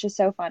night. It's just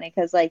so funny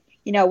because, like,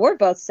 you know, we're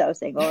both so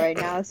single right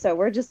now, so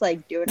we're just,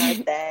 like, doing our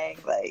thing,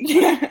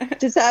 like,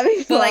 just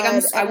having fun.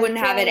 Like, I wouldn't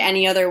have it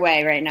any other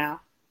way right now.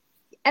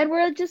 And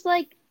we're just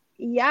like,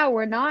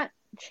 we're not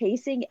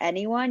chasing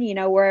anyone, you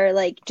know, we're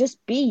like,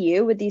 just be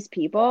you with these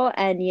people,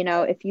 and, you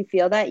know, if you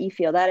feel that, you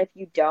feel that. If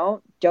you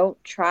don't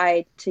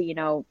try to, you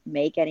know,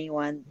 make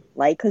anyone,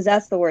 like, because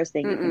that's the worst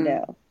thing you can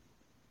do.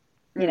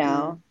 You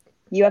know,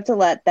 you have to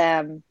let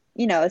them,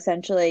 you know,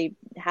 essentially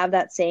have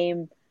that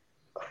same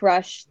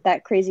crush,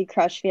 that crazy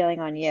crush feeling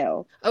on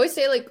you. I always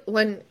say, like,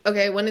 when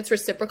it's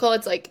reciprocal,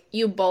 it's like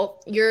you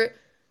both, your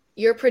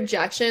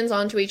projections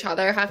onto each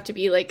other have to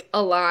be, like,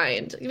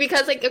 aligned,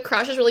 because, like, a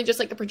crush is really just,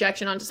 like, a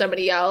projection onto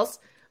somebody else.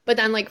 But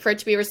then, like, for it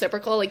to be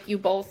reciprocal, like, you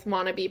both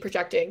want to be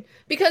projecting,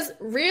 because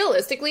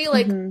realistically,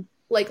 like,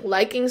 like,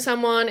 liking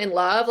someone in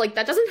love, like,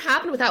 that doesn't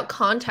happen without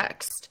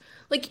context.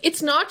 Like,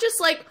 it's not just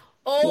like,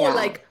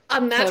 like, a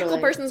magical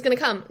person's gonna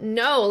come.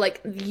 No, like,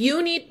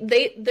 you need,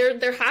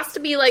 there has to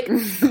be, like,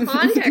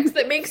 context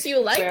that makes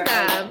you like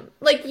them.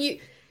 Like, you,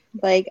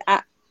 like,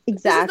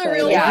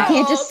 exactly. Like, you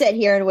can't just sit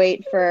here and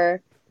wait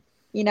for,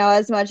 you know,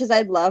 as much as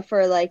I'd love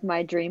for, like,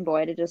 my dream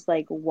boy to just,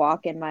 like,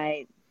 walk in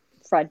my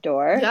front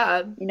door.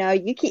 Yeah. You know,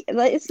 you keep,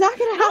 like, it's not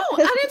gonna happen.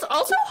 No, and it's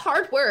also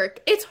hard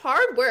work. It's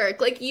hard work.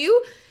 Like,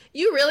 you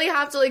really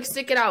have to, like,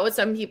 stick it out with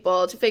some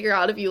people to figure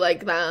out if you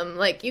like them.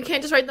 Like, you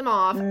can't just write them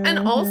off. And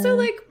also,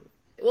 like,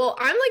 well,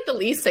 I'm, like, the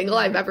least single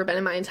I've ever been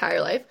in my entire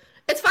life.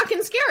 It's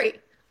fucking scary.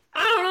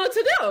 I don't know what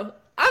to do.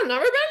 I've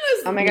never been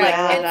this. Oh my God,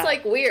 I love it's that.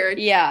 like weird.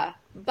 Yeah.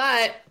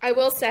 But I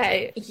will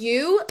say,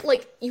 you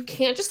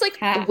can't just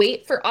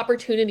wait for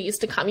opportunities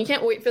to come. You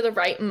can't wait for the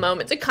right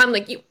moment to come.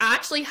 Like, you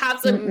actually have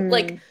some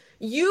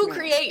you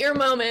create your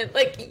moment.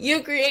 Like,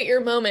 you create your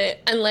moment,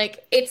 and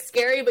like, it's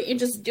scary, but you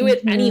just do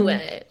it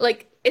anyway.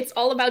 Like, it's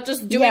all about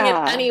just doing it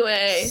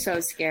anyway. So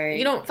scary.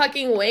 You don't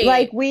fucking wait.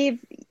 Like,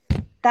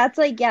 that's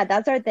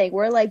our thing.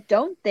 We're like,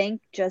 don't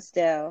think, just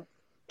do.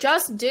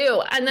 Just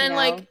do. And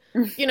then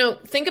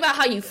think about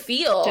how you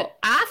feel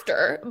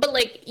after. But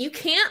like, you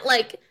can't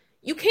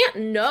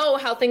know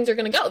how things are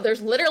going to go.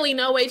 There's literally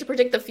no way to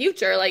predict the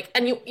future. Like,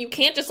 and you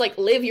can't just like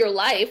live your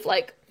life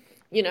like,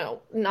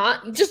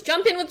 not just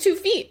jump in with 2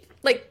 feet.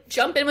 Like,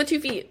 jump in with 2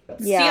 feet.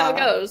 See how it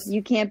goes.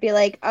 You can't be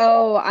like,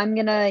 oh, I'm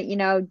going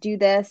to, do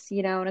this,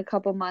 in a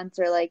couple months,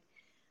 or like,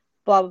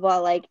 blah, blah, blah.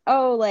 Like,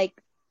 oh, like,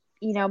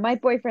 my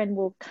boyfriend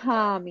will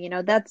come,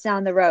 that's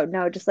down the road.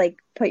 No, just like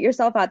put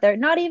yourself out there.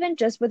 Not even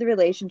just with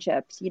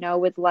relationships,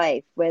 with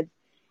life, with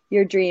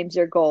your dreams,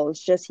 your goals.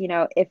 Just,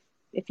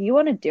 if you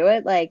want to do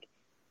it, like,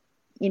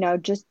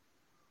 just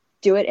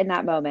do it in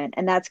that moment.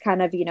 And that's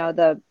kind of,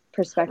 the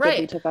perspective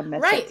we took on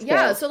Missfits. Right.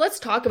 Yeah. So let's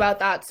talk about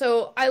that.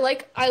 So I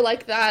like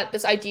that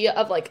this idea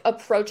of like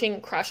approaching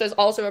crushes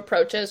also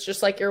approaches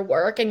just like your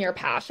work and your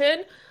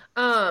passion.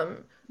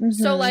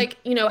 So like,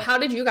 how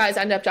did you guys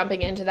end up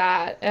jumping into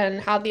that,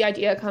 and how'd the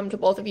idea come to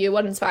both of you?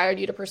 What inspired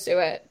you to pursue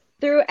it?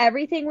 Through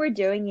everything we're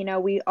doing,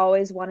 we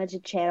always wanted to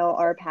channel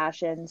our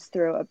passions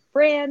through a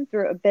brand,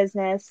 through a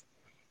business,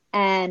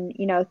 and,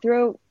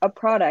 through a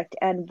product.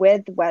 And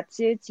with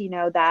wetsuits,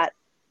 that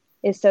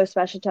is so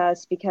special to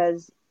us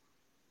because,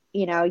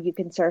 you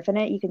can surf in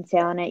it, you can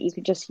sail in it, you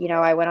can just,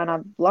 I went on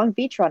a long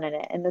beach run in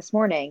it, and this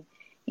morning,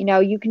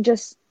 you can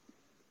just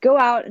go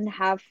out and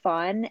have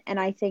fun. And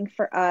I think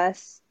for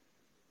us,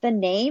 the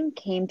name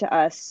came to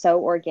us so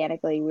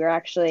organically. We were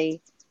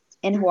actually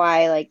in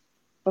Hawaii, like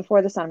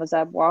before the sun was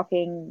up,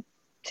 walking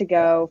to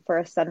go for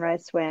a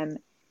sunrise swim.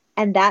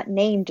 And that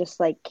name just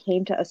like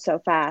came to us so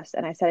fast.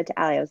 And I said it to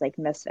Alie, I was like,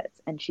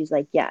 Missfits. And she's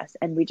like, yes.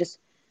 And we just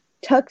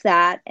took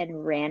that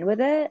and ran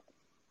with it.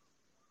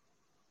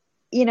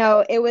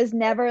 It was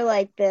never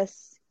like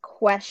this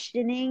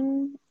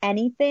questioning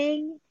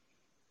anything.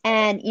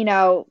 And,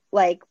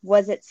 like,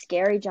 was it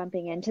scary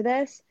jumping into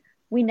this?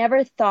 We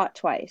never thought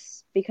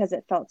twice because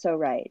it felt so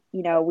right.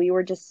 We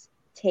were just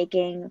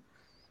taking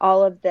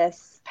all of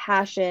this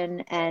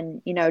passion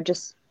and,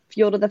 just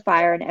fuel to the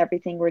fire in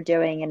everything we're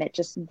doing. And it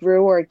just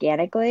grew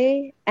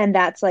organically. And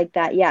that's like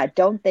that. Yeah.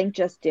 Don't think,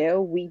 just do.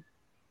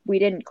 We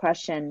didn't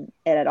question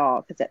it at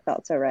all because it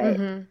felt so right.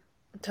 Mm-hmm.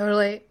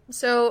 Totally.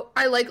 So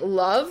I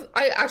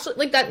actually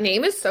like that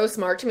name is so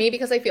smart to me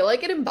because I feel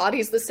like it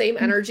embodies the same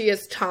energy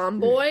as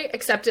tomboy,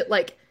 except it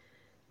like,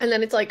 and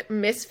then it's like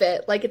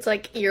misfit, like it's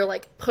like you're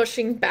like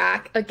pushing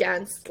back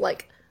against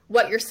like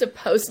what you're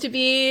supposed to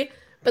be,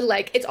 but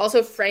like it's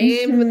also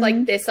framed with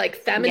like this like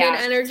feminine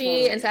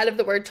energy instead of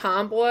the word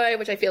tomboy,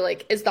 which I feel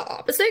like is the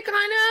opposite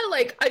kind of.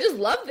 Like, I just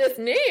love this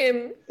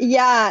name.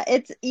 Yeah,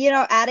 it's,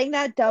 adding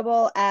that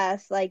double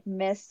S, like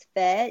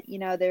misfit,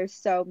 there's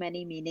so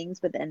many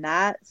meanings within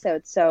that. So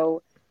it's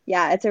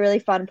it's a really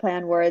fun play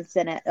on words,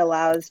 and it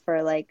allows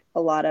for like a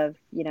lot of,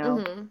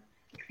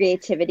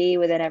 creativity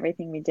within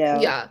everything we do.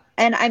 Yeah.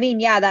 And I mean,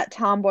 that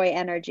tomboy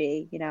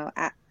energy,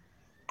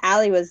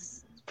 Alie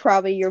was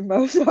probably your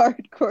most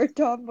hardcore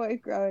tomboy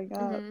growing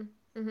up.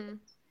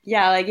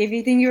 Yeah, like if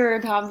you think you were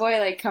a tomboy,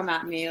 like come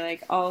at me,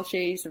 like I'll show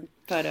you some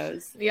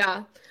photos.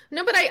 Yeah.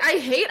 No, but I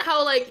hate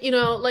how like,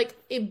 like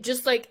it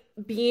just like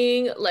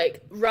being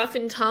like rough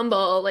and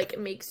tumble like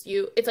makes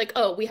you, it's like,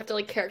 oh, we have to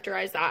like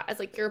characterize that as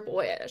like you're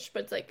boyish,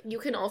 but it's like you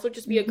can also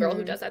just be a girl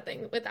who does that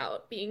thing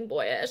without being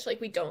boyish. Like,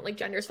 we don't, like,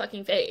 gender's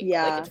fucking fake.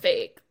 Yeah, like, it's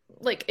fake.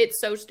 Like,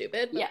 it's so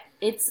stupid. Yeah,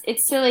 it's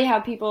silly how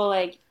people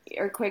like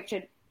are quick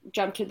to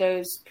jump to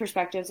those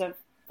perspectives of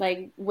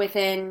like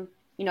within,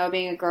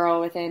 being a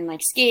girl, within like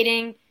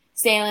skating,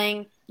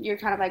 sailing, you're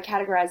kind of like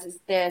categorized as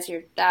this,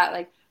 you're that,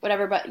 like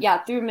whatever. But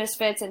yeah, through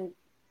Missfits and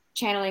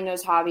channeling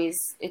those hobbies,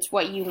 it's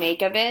what you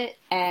make of it.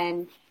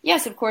 And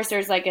yes, of course,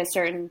 there's like a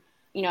certain,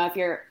 if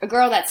you're a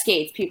girl that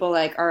skates, people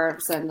like are all of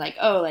a sudden like,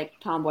 oh, like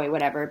tomboy,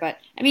 whatever. But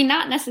I mean,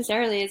 not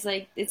necessarily. It's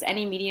like, it's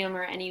any medium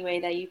or any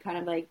way that you kind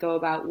of like go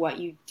about what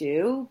you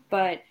do.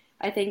 But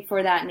I think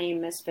for that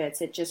name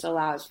Missfits, it just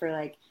allows for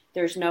like,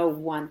 there's no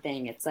one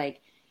thing. It's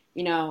like,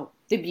 the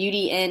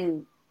beauty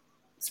in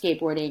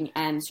skateboarding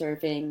and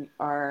surfing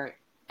are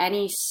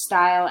any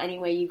style, any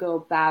way you go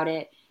about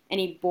it,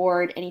 any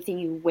board, anything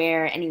you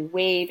wear, any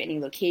wave, any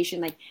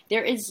location. Like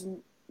there's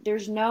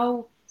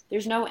no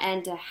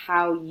end to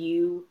how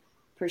you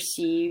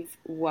perceive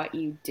what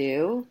you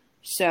do.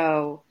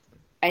 So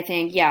I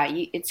think,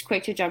 it's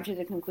quick to jump to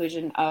the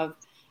conclusion of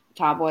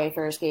tomboy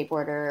for a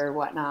skateboarder or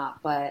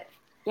whatnot, but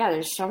yeah,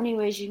 there's so many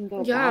ways you can go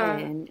about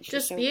it, and it's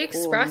just so be cool,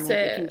 expressive. And,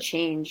 like, it can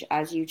change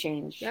as you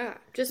change. Yeah,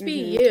 just be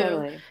you.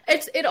 Totally.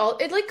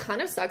 It like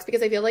kind of sucks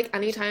because I feel like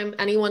anytime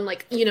anyone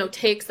like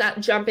takes that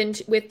jump in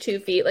with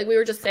 2 feet, like we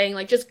were just saying,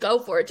 like just go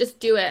for it, just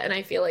do it, and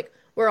I feel like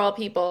we're all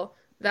people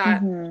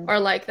that are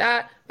like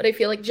that. But I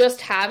feel like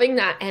just having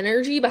that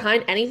energy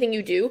behind anything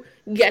you do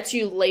gets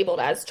you labeled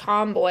as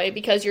tomboy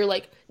because you're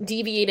like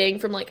deviating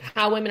from like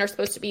how women are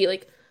supposed to be.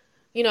 Like,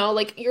 you know,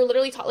 like you're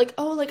literally taught like,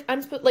 oh, like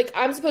I'm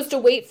supposed to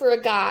wait for a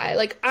guy.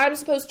 Like I'm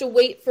supposed to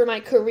wait for my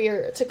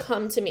career to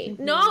come to me.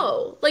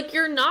 No, like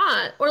you're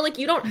not. Or like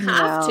you don't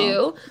have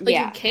to. Like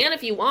you can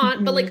if you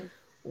want, but like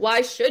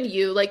why should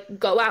you? Like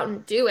go out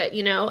and do it,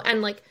 you know?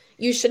 And like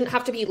you shouldn't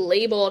have to be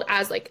labeled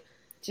as like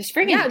just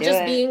freaking do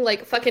it. Being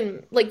like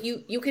fucking like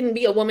you can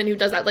be a woman who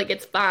does that. Like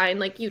it's fine.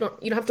 Like you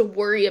don't have to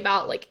worry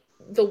about like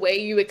the way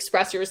you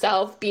express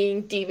yourself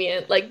being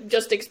deviant. Like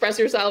just express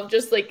yourself,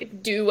 just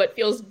like do what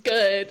feels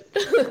good.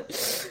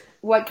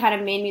 What kind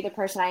of made me the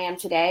person I am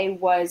today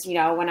was, you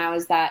know, when I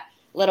was that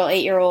little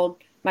 8-year-old,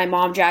 my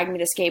mom dragged me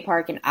to skate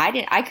park and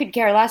I could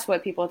care less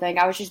what people think.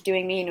 I was just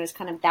doing me, and it was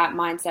kind of that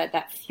mindset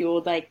that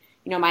fueled like,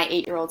 you know, my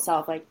 8-year-old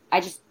self. Like I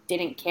just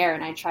didn't care,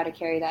 and I try to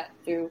carry that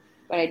through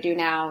what I do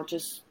now.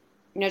 Just,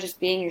 you know, just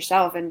being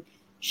yourself and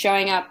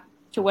showing up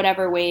to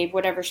whatever wave,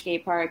 whatever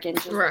skate park, and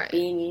just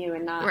being you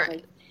and not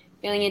like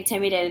feeling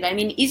intimidated. I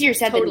mean, easier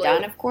said than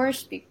done, of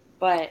course,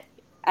 but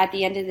at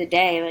the end of the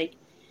day, like,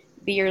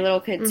 be your little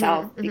kid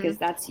self, because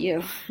that's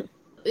you.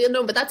 You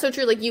know, but that's so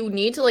true. Like, you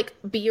need to, like,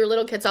 be your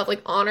little kid self,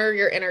 like, honor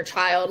your inner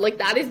child. Like,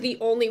 that is the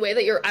only way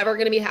that you're ever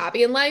going to be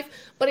happy in life.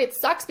 But it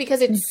sucks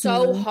because it's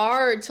so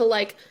hard to,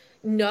 like,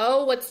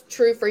 know what's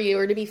true for you,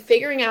 or to be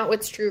figuring out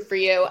what's true for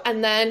you,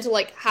 and then to,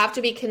 like, have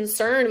to be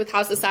concerned with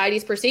how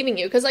society's perceiving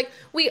you. Because, like,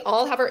 we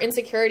all have our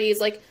insecurities.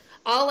 Like,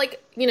 I'll,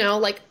 like, you know,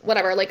 like,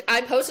 whatever. Like,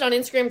 I posted on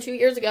Instagram 2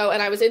 years ago,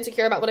 and I was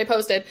insecure about what I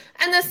posted.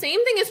 And the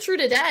same thing is true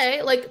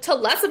today, like, to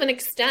less of an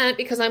extent,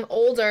 because I'm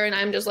older, and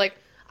I'm just, like,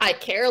 I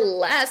care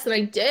less than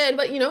I did.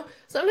 But, you know,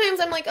 sometimes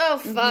I'm like, oh,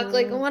 fuck,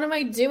 like, what am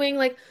I doing?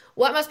 Like,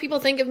 what must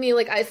people think of me?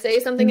 Like, I say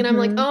something, and I'm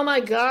like, oh,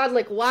 my God,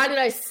 like, why did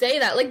I say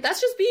that? Like,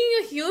 that's just being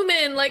a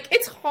human. Like,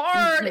 it's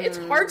hard. It's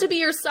hard to be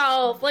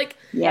yourself. Like,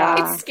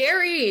 it's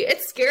scary.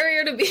 It's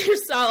scarier to be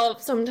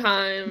yourself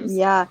sometimes.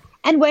 Yeah.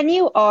 And when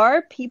you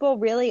are, people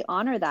really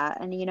honor that.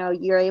 And, you know,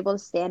 you're able to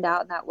stand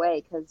out in that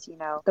way because, you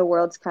know, the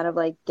world's kind of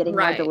like getting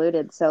more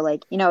diluted. So,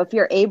 like, you know, if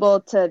you're able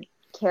to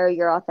carry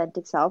your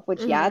authentic self, which,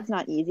 it's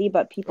not easy,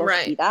 but people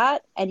see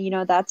that. And, you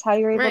know, that's how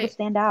you're able to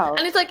stand out.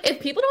 And it's like, if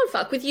people don't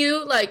fuck with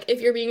you, like, if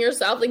you're being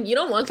yourself, like, you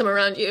don't want them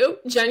around you.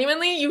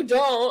 Genuinely, you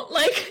don't.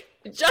 Like,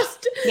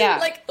 just,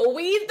 like,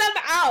 weed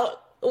them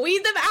out.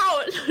 Weed them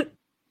out.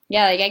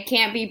 Yeah, like, I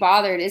can't be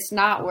bothered. It's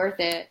not worth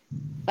it.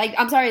 Like,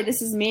 I'm sorry,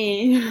 this is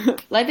me.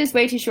 Life is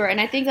way too short.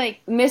 And I think, like,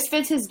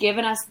 Missfits has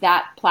given us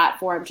that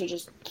platform to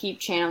just keep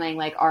channeling,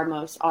 like, our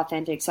most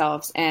authentic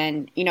selves.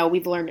 And, you know,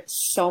 we've learned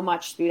so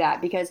much through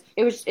that because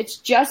it's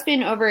just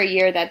been over a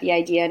year that the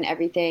idea and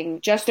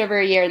everything, just over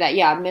a year that,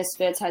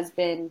 Missfits has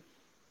been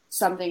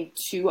something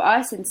to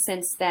us. And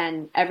since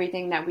then,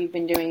 everything that we've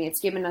been doing,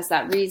 it's given us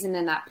that reason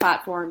and that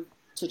platform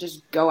to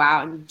just go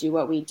out and do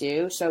what we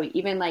do. So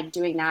even, like,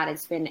 doing that,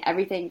 it's been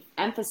everything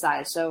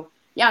emphasized. So,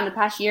 in the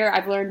past year,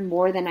 I've learned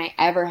more than I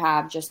ever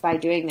have just by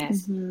doing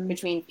this,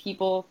 between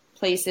people,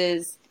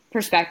 places,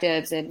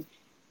 perspectives, and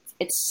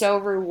it's so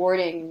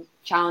rewarding,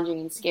 challenging,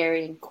 and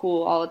scary and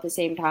cool all at the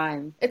same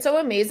time. It's so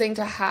amazing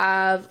to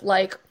have,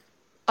 like,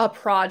 a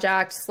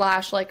project /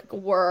 like,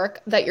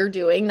 work that you're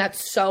doing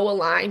that's so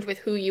aligned with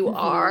who you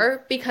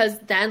are, because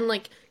then,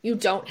 like, you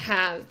don't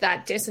have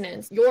that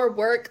dissonance. Your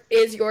work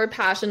is your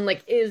passion,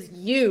 like, is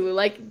you.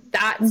 Like,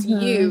 that's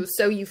you,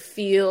 so you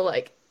feel,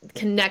 like,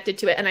 connected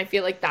to it. And I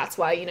feel like that's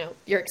why, you know,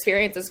 your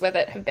experiences with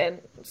it have been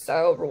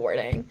so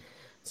rewarding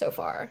so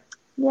far.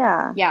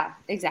 Yeah,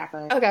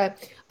 exactly. Okay,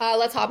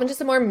 let's hop into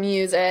some more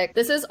music.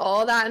 This is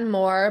All That and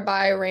More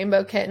by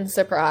Rainbow Kitten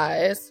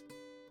Surprise.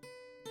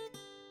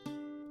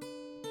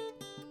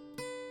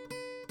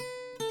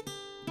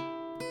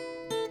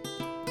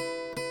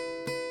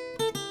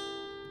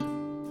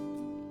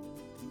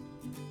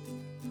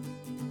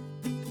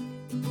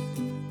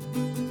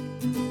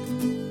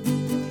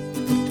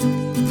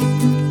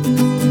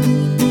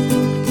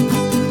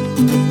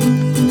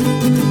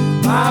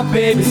 My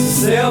baby's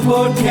a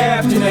sailboat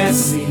captain at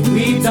sea.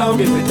 We don't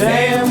give a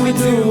damn, we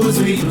do as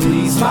we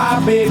please.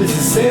 My baby's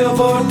a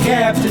sailboat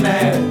captain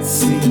at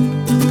sea.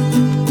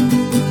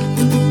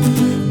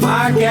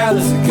 My gal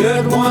is a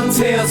good one,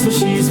 tells me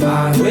she's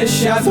mine.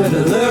 Wish I was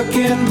better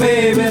looking,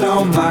 baby,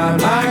 don't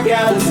mind. My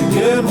gal is a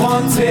good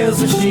one,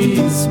 tells me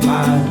she's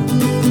mine.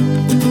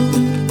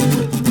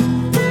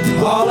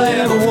 All I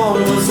ever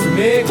wanted was to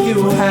make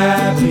you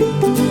happy,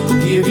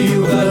 give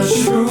you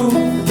the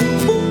truth,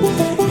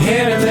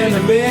 anything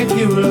to make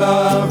you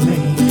love me,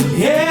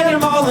 any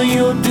more than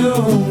you do.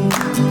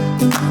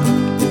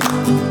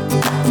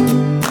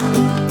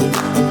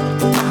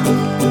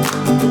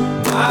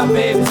 My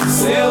baby's a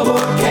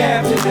sailboat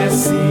captain at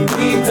sea.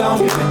 We don't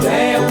give a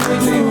damn,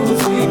 we do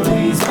as we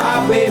please.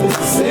 My baby's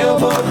a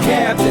sailboat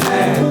captain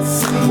at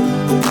sea.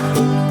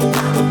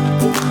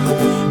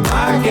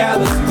 My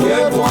gal is a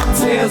good one,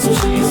 tells me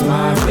she's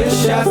mine.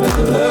 Wish I was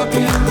better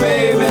looking,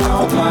 baby,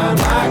 don't mind.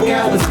 My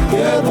gal is a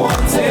good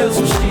one, tells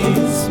me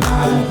she's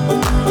mine.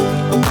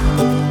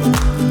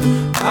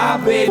 My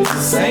My baby's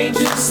a saint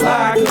just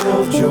like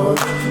old George.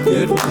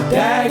 Good with the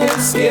dagger,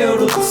 skilled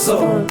with the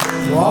sword.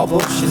 All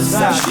bullshit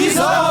aside, she's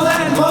all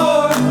that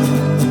more.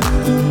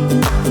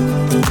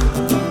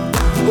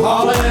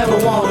 All I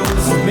ever wanted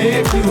was to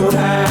make you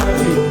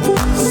happy.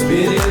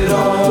 Spit it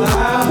all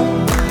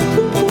out.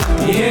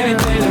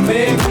 Anything to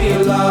make me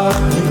love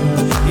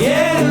you.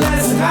 Yeah,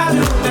 less than I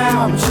do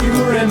now. But you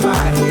were in my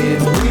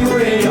head. We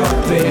were in your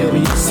bed.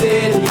 When you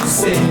said,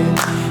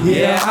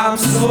 yeah, I'm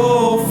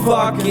so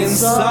fucking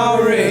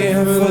sorry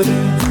for this.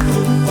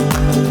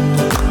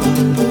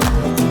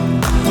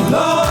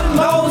 Lord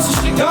knows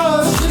she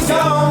goes, she's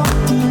gone.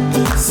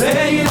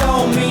 Say you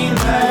don't mean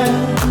that.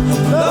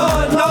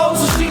 Lord knows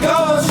she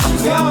goes,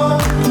 she's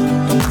gone.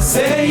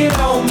 Say you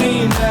don't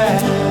mean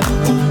that.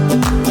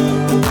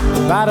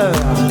 La da la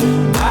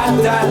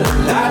da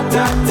la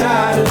da da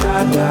la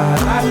da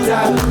la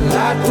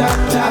da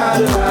da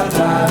la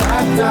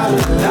da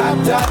la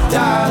da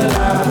da.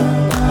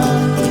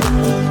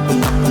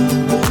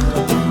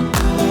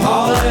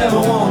 All I ever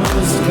wanted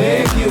was to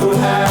make you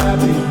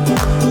happy,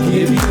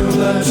 give you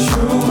the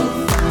truth.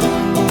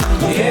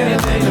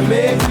 Anything to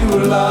make you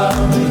love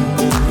me,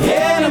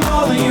 any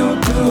more than you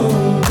do.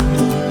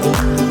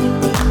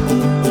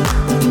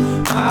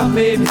 My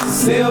baby's a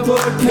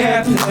sailboat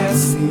captain at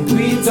sea.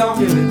 We don't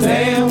give a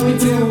damn, we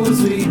do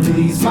as we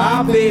please.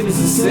 My baby's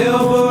a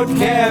sailboat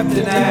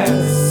captain at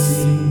sea.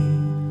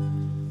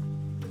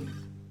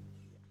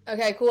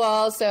 Okay,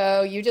 cool.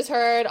 So you just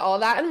heard All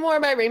That and More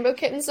by Rainbow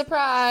Kitten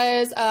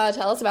Surprise.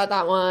 Tell us about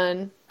that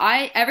one.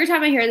 Every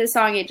time I hear this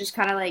song, it just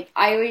kind of like,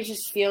 I always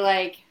just feel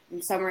like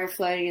I'm somewhere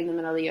floating in the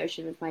middle of the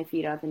ocean with my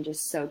feet up and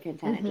just so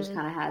content. It just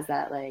kind of has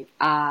that like,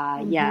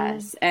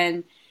 yes.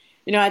 And,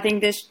 you know, I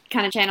think this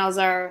kind of channels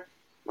our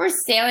more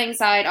sailing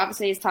side.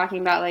 Obviously, it's talking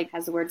about like,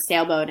 has the word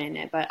sailboat in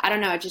it, but I don't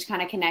know. It just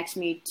kind of connects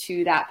me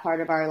to that part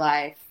of our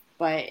life.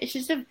 But it's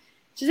just a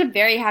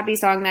very happy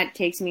song that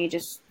takes me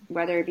just,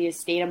 whether it be a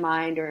state of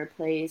mind or a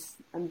place,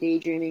 I'm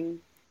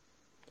daydreaming.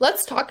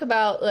 Let's talk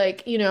about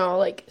like, you know,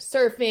 like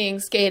surfing,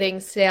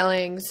 skating,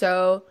 sailing.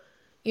 So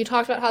you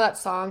talked about how that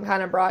song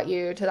kind of brought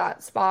you to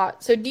that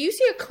spot. So do you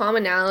see a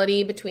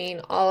commonality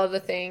between all of the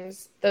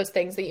things, those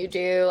things that you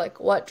do? Like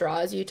what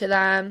draws you to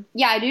them?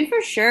 Yeah, I do for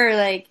sure.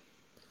 Like,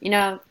 you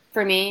know,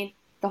 for me,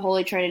 the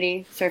Holy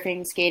Trinity,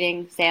 surfing,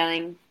 skating,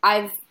 sailing,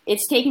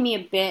 it's taken me a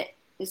bit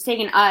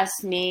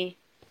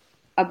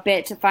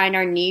to find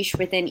our niche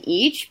within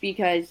each,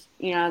 because,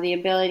 you know, the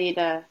ability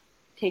to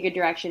take a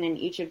direction in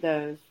each of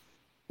those,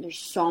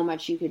 there's so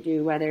much you could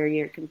do, whether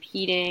you're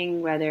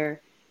competing, whether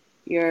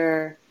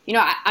you're, you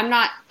know, I'm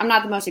not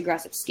the most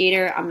aggressive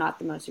skater. I'm not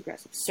the most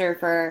aggressive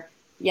surfer.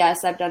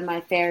 Yes, I've done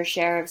my fair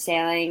share of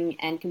sailing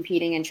and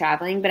competing and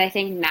traveling, but I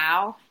think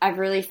now I've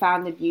really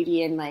found the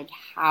beauty in like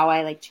how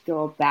I like to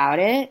go about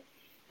it.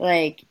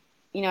 Like,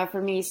 you know, for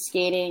me,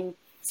 skating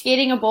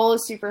a bowl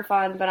is super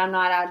fun, but I'm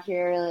not out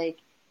here like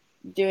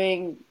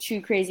doing too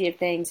crazy of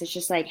things. It's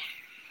just like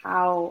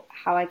how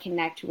I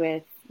connect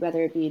with,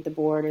 whether it be the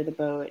board or the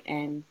boat.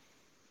 And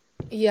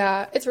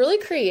yeah, it's really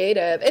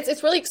creative.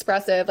 It's really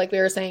expressive, like we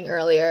were saying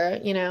earlier,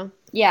 you know?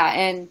 Yeah,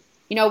 and,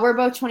 you know, we're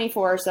both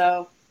 24,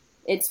 so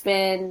it's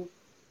been,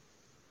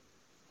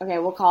 okay,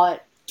 we'll call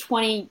it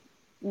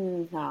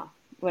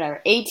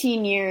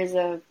 18 years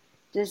of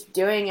just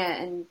doing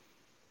it, and,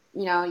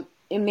 you know,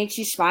 it makes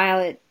you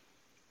smile.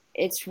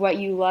 It's what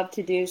you love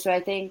to do. So I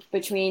think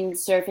between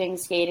surfing,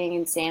 skating,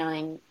 and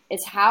sailing,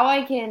 it's how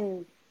I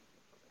can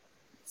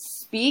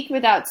speak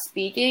without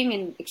speaking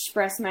and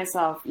express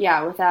myself,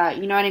 without,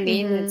 you know what I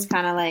mean? Mm-hmm. It's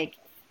kind of like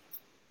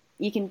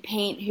you can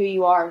paint who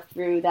you are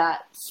through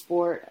that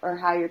sport or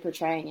how you're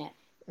portraying it.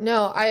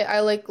 No, I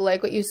like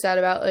what you said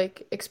about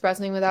like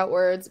expressing without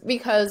words,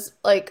 because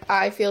like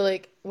I feel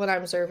like when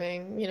I'm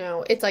surfing, you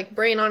know, it's like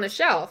brain on a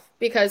shelf,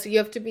 because you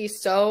have to be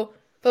so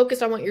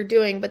focused on what you're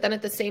doing, but then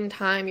at the same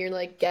time you're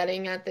like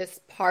getting at this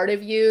part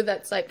of you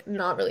that's like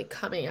not really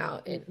coming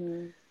out.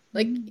 And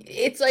like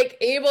it's like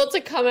able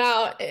to come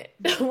out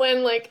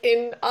when like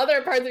in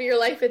other parts of your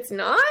life it's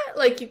not.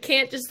 Like you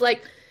can't just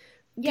like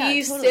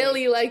be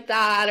silly like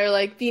that, or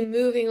like be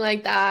moving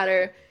like that,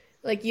 or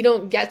like you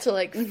don't get to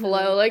like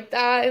flow like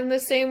that in the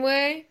same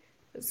way.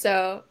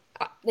 So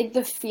like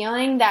the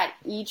feeling that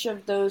each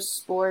of those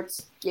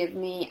sports give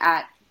me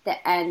at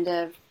the end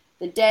of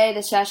the day,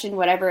 the session,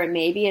 whatever it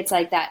may be, it's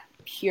like that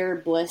pure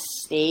bliss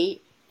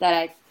state that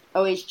I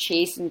always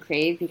chase and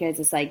crave, because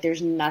it's like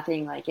there's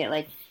nothing like it.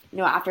 Like, you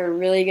know, after a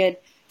really good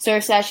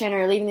surf session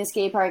or leaving the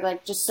skate park,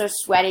 like just so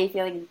sweaty,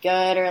 feeling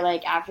good, or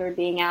like after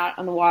being out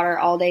on the water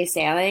all day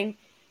sailing,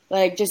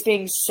 like just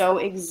being so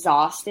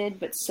exhausted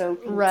but so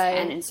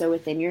content and so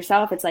within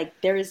yourself. It's like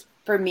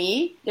for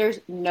me, there's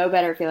no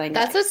better feeling.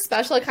 That's a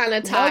special kind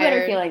of tired. No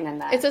better feeling than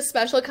that. It's a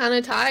special kind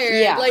of tired.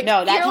 Yeah, like,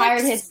 no, that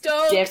tired like, is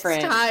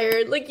different.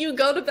 Tired. Like you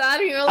go to bed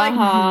and you're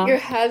like, your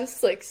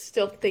head's like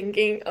still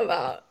thinking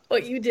about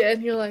what you did.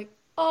 And you're like,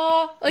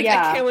 oh, like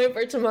I can't wait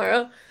for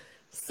tomorrow.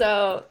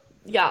 So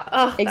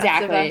yeah,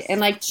 exactly. And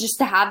like just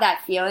to have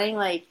that feeling,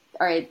 like,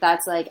 all right,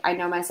 that's like I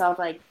know myself.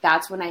 Like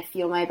that's when I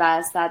feel my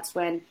best. That's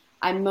when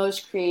I'm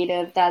most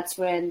creative, that's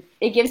when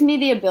it gives me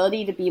the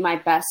ability to be my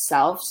best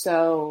self.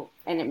 So,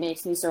 and it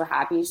makes me so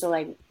happy. So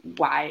like,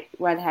 why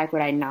the heck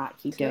would I not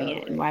keep doing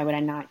it? And why would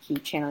I not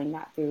keep channeling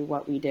that through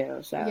what we do?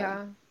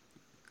 So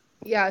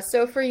Yeah,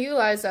 so for you,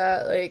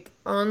 Liza, like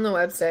on the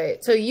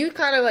website, so you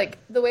kind of like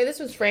the way this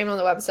was framed on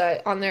the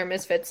website, on their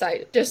Misfits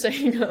site, just so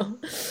you know,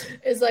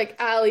 is like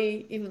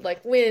Alie, you would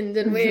like wind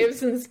and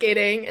waves and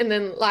skating, and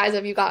then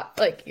Liza, you got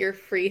like your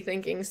free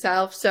thinking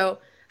self. So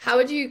how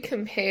would you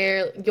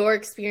compare your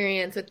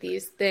experience with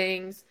these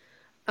things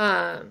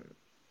to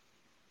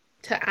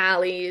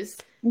Allie's?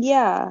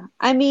 Yeah.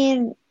 I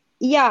mean,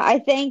 yeah, I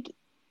think,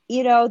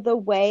 the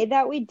way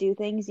that we do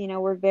things,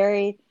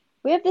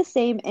 we have the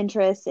same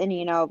interests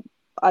in,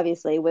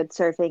 obviously with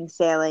surfing,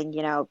 sailing,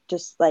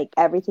 just like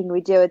everything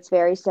we do, it's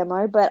very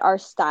similar, but our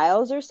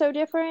styles are so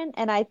different.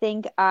 And I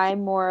think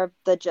I'm more of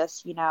the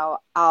just,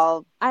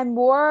 I'm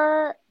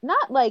more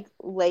not like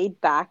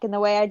laid back in the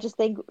way. I just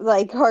think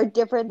like our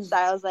different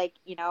styles, like,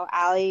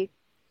 Alie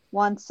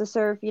wants to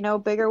surf,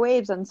 bigger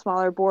waves on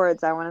smaller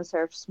boards. I want to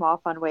surf small,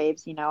 fun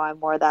waves. I'm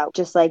more that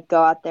just like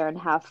go out there and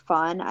have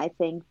fun. I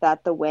think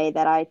that the way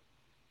that I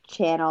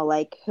channel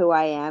like who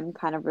I am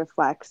kind of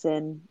reflects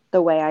in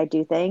the way I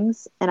do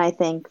things. And I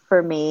think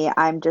for me,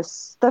 I'm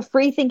just the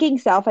free thinking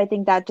self. I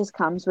think that just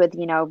comes with,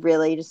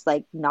 really just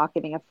like not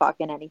giving a fuck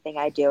in anything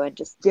I do and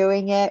just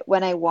doing it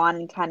when I want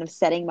and kind of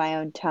setting my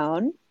own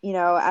tone.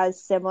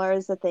 As similar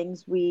as the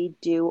things we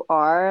do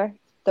are,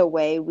 the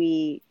way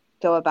we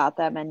go about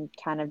them and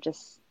kind of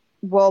just,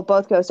 we'll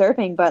both go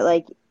surfing, but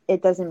like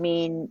it doesn't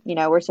mean,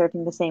 we're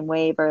surfing the same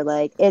wave or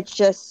like it's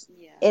just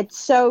it's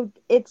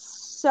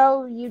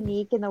so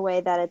unique in the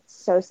way that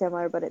it's so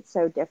similar, but it's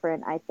so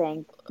different, I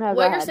think. No,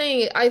 what you're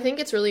saying, I think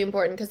it's really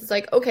important because it's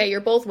like, okay,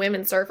 you're both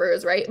women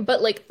surfers, right?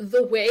 But like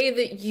the way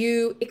that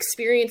you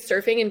experience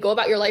surfing and go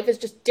about your life is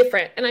just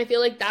different. And I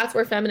feel like that's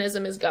where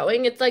feminism is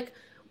going. It's like,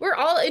 we're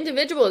all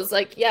individuals.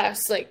 Like,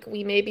 yes, like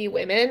we may be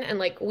women and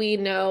like we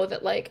know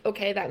that like,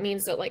 okay, that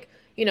means that like,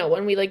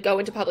 when we like go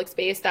into public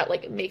space, that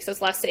like makes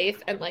us less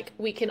safe and like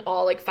we can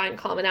all like find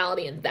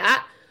commonality in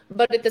that.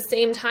 But at the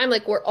same time,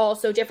 like we're all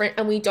so different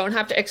and we don't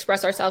have to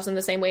express ourselves in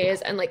the same ways.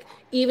 And like,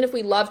 even if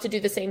we love to do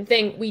the same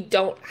thing, we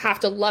don't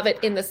have to love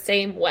it in the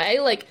same way.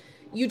 Like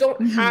you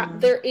don't have,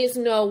 there is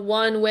no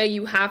one way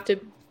you have to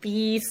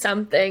be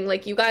something.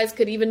 Like you guys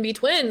could even be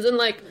twins and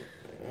like,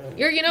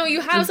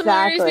 you have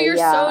similarities, but you're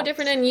so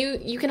different and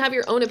you can have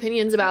your own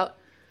opinions about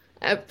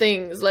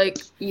things like.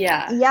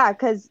 Yeah,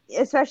 because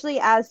especially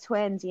as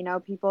twins,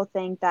 people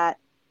think that,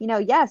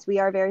 yes, we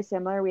are very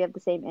similar. We have the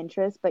same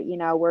interests, but,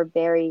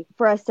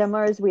 for as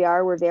similar as we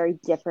are, we're very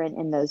different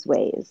in those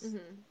ways.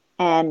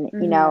 And,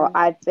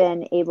 I've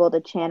been able to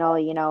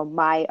channel,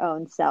 my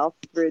own self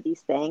through these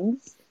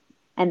things.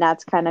 And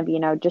that's kind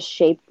of, just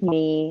shaped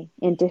me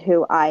into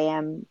who I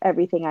am,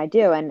 everything I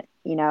do. And,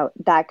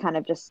 that kind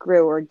of just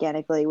grew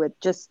organically with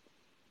just,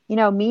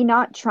 me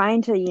not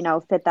trying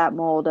to, fit that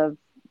mold of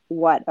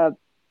what a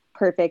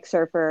perfect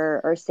surfer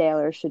or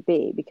sailor should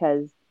be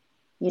because,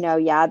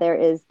 there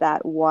is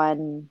that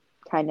one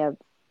kind of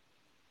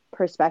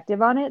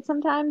perspective on it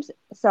sometimes.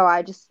 So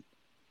I just,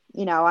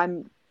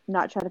 I'm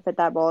not trying to fit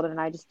that mold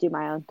and I just do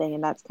my own thing.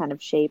 And that's kind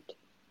of shaped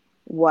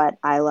what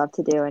I love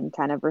to do and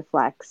kind of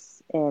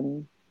reflects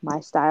in my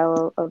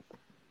style of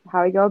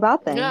how I go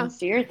about things. Yeah,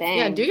 do your thing.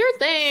 Yeah, do your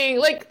thing.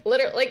 Like,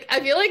 literally, like, I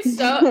feel like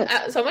so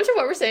much of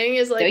what we're saying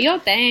is, like, do your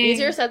thing.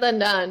 Easier said than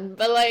done.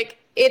 But, like,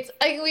 it's,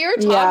 like, we were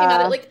talking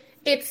about it, like,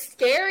 it's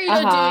scary to do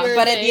your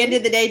but thing. At the end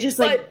of the day, just,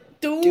 like,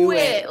 do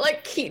it.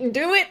 Like,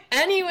 do it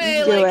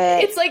anyway. Do like,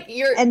 it. It's like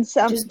you're... And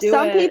some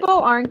people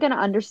aren't going to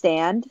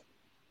understand.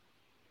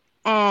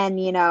 And,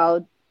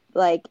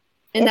 like...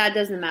 And that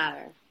doesn't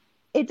matter.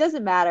 It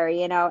doesn't matter,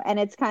 and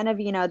it's kind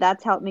of,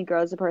 that's helped me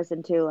grow as a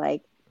person too.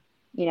 Like,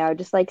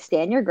 just like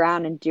stand your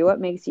ground and do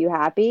what makes you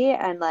happy.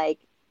 And like,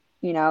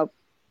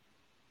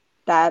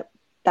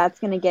 that's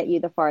going to get you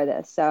the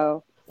farthest.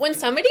 So when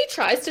somebody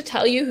tries to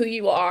tell you who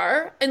you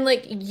are and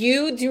like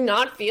you do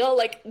not feel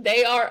like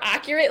they are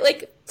accurate,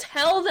 like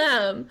tell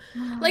them.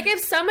 Like if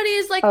somebody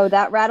is like, oh,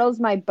 that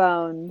rattles my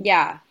bones.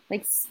 Yeah.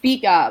 Like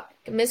speak up.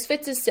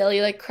 Misfits is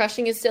silly. Like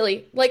crushing is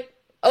silly. Like,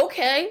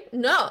 okay,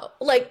 no,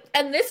 like,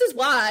 and this is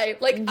why,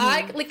 like,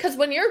 because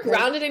when you're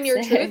grounded in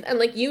your truth and,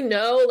 like,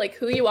 like,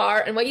 who you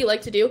are and what you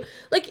like to do,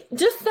 like,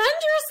 defend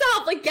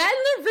yourself, like, get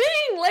in the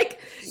ring, like,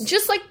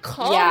 just, like,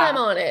 call them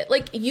on it,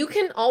 like, you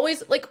can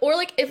always, like, or,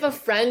 like, if a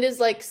friend is,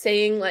 like,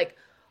 saying, like,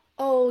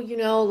 oh,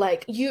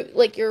 like,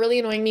 you're really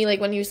annoying me, like,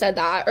 when you said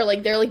that, or,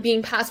 like, they're, like,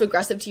 being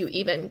passive-aggressive to you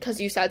even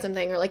because you said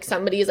something, or, like,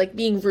 somebody is, like,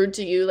 being rude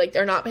to you, like,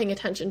 they're not paying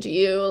attention to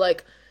you,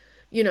 like,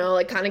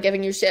 like, kind of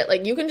giving you shit,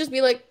 like, you can just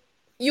be, like,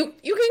 you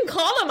can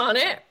call them on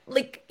it.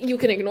 Like, you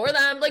can ignore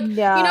them. Like,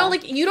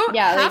 like, you don't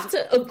have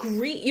to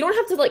agree. You don't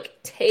have to, like,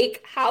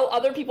 take how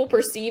other people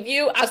perceive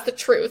you as the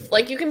truth.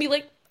 Like, you can be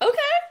like, okay,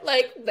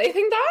 like, they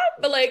think that,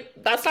 but, like,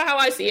 that's not how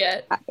I see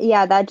it.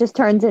 Yeah, that just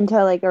turns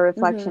into, like, a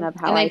reflection of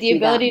how and, like, I the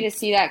ability to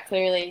see that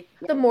clearly.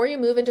 The more you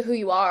move into who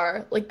you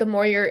are, like, the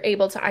more you're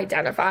able to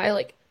identify,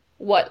 like,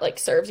 what like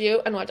serves you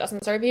and what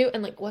doesn't serve you,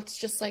 and like what's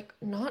just like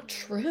not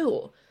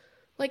true.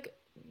 Like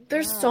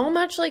there's so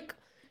much like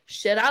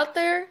shit out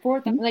there.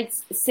 Like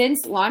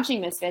since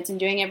launching Missfits and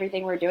doing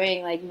everything we're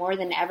doing, like more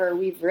than ever,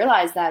 we've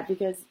realized that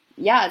because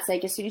it's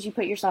like as soon as you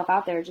put yourself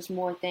out there, just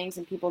more things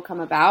and people come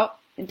about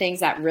and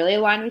things that really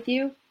align with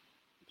you,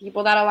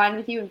 people that align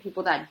with you and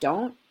people that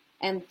don't.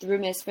 And through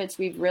Missfits,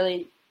 we've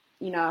really,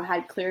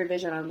 had clear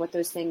vision on what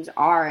those things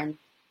are. And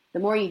the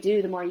more you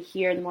do, the more you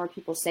hear, the more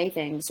people say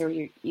things. Or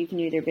you can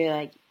either be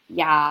like,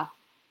 yeah,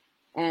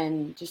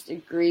 and just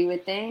agree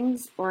with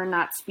things or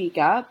not speak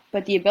up.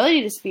 But the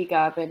ability to speak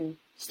up and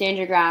stand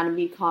your ground and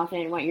be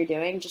confident in what you're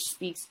doing just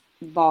speaks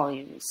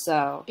volumes.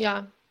 So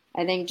yeah,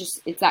 I think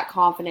it's that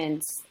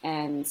confidence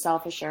and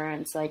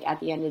self-assurance. Like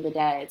at the end of the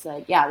day, it's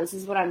like, yeah, this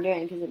is what I'm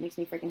doing because it makes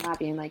me freaking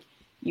happy. And like,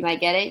 you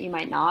might get it, you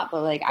might not,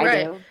 but like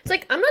I do. It's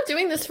like, I'm not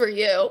doing this for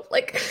you.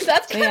 Like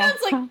that's kind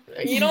of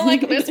like, you don't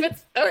like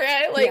Misfits,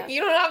 okay? Like you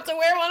don't have to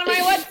wear one of my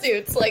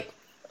wetsuits. Like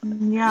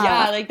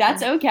like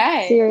that's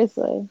okay.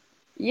 Seriously.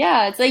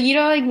 Yeah, it's like,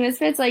 like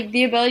Misfits, like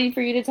the ability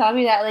for you to tell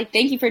me that, like,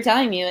 thank you for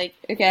telling me, like,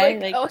 okay,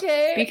 like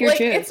okay, speak your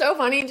truth. It's so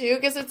funny too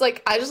because it's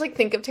like I just like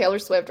think of Taylor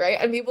Swift, right?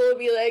 And people would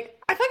be like,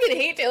 I fucking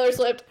hate Taylor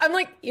Swift. I'm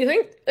like, you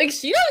think like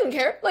she doesn't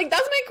care? Like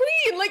that's my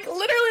queen. Like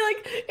literally,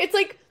 like it's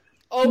like.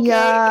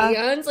 Okay,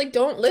 and like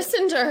don't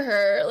listen to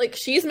her. Like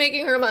she's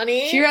making her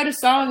money. She wrote a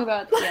song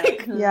about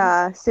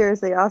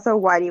seriously. Also,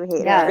 why do you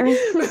hate her?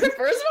 First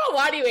of all,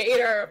 why do you hate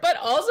her? But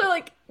also,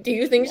 like, do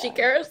you think she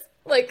cares?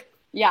 Like,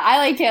 I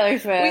like Taylor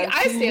Swift.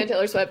 I stand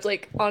Taylor Swift.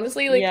 Like,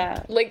 honestly,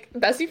 like, like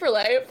bestie for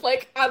life.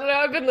 Like, I don't know.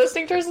 I've been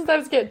listening to her since I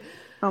was a kid.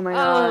 Oh my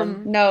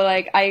god. No,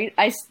 like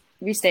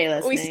we stay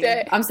listening. We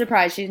stay. I'm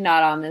surprised she's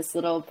not on this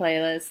little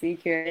playlist. We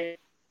curious.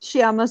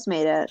 She almost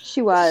made it.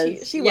 She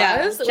was. She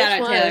was.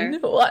 Shout out Taylor.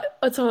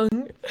 What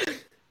song?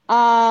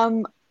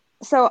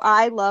 So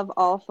I love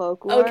all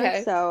folklore.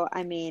 Okay. So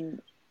I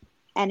mean,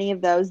 any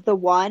of those. The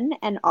One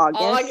and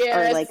August.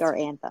 Are like our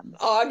anthems.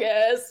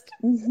 August.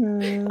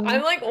 Mm-hmm.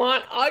 I'm like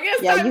want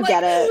August. Yeah, you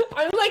get it.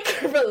 I'm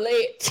like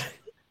relate.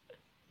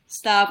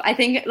 Stop. I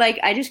think like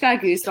I just got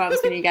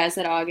goosebumps when you guys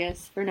said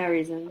August for no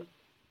reason.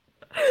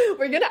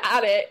 We're gonna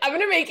add it. I'm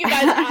gonna make you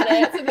guys add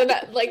it, so then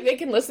like they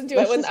can listen to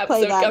it when the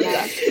episode comes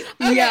out.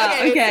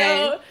 Okay.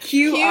 So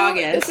Cue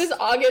August. This is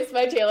August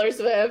by Taylor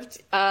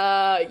Swift.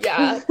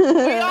 Yeah.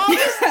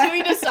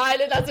 we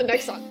decided that's the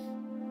next song.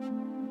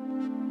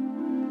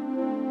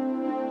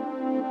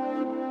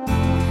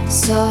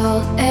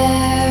 Salt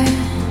air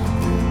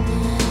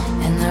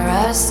and the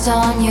rust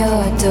on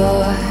your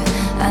door.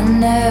 I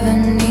never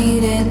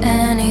needed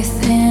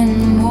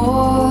anything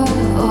more.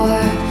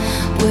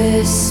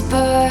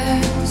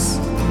 Whispers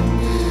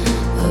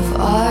of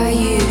are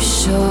you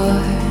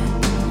sure?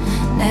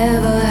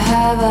 Never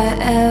have I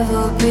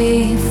ever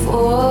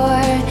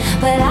before.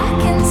 But I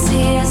can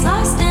see it's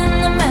lost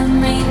in the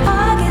memory.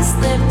 August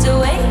slipped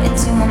away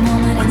into a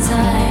moment in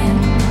time,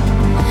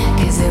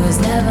 'cause it was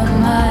never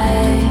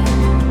mine.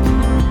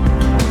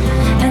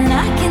 And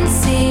I can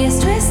see it's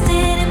twisted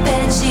in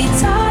bed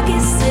sheets.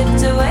 August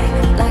slipped away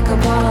like a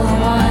bottle of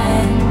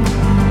wine,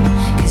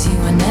 'cause you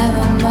were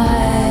never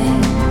mine.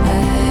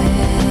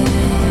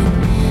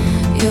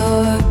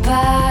 You're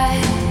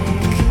back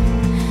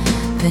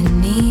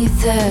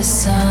beneath the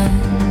sun,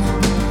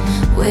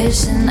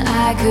 wishing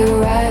I could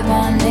write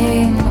my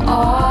name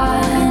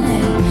on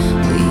it.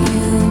 Will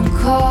you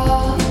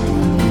call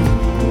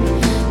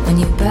when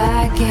you're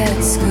back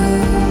at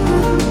school?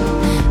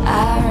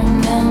 I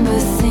remember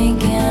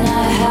thinking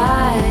I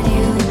had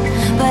you,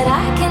 but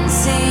I can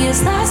see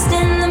it's lost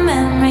in the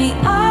memory.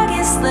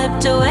 August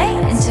slipped away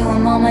into a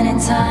moment in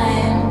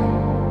time,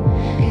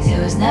 'cause it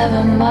was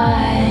never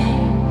mine.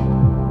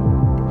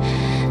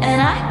 And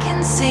I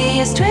can see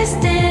it's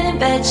twisted in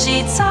bed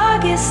sheets.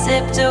 August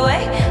sipped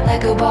away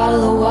like a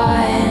bottle of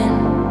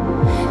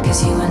wine,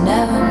 'cause you were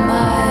never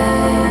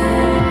mine.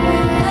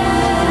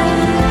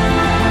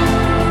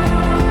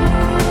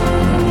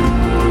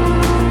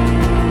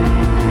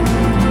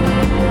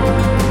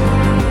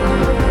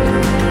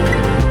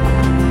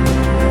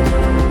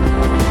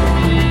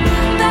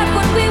 Back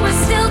when we were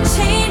still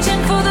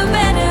changing for the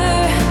better,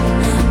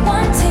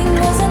 wanting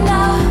was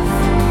enough.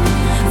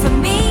 For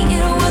me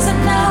it was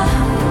enough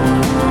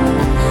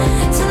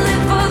to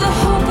live for the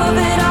hope of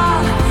it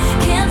all.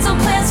 Cancel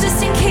plans just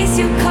in case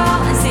you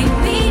call and say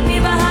meet me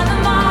behind the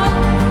mall.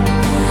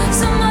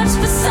 So much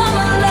for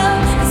summer love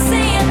and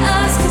saying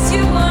us, 'cause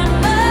you weren't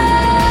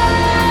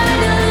mine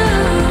to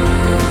lose.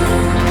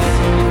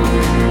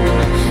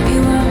 You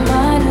weren't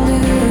mine to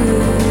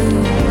lose.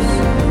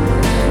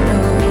 No.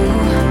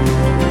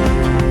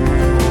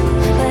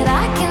 But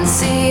I can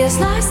see it's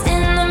lost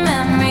in the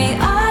memory.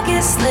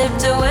 August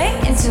slipped away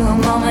into a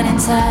moment in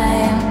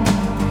time,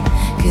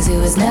 'cause it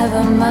was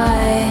never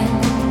mine.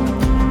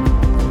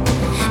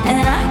 And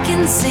I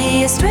can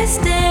see it's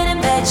twisted in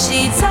bed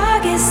sheets.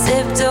 August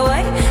sipped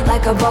away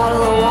like a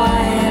bottle of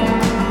wine,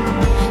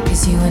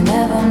 'cause you were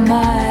never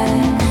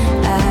mine.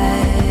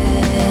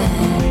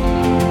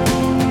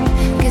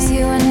 'Cause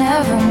you were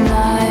never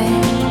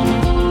mine.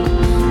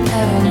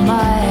 Never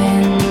mine.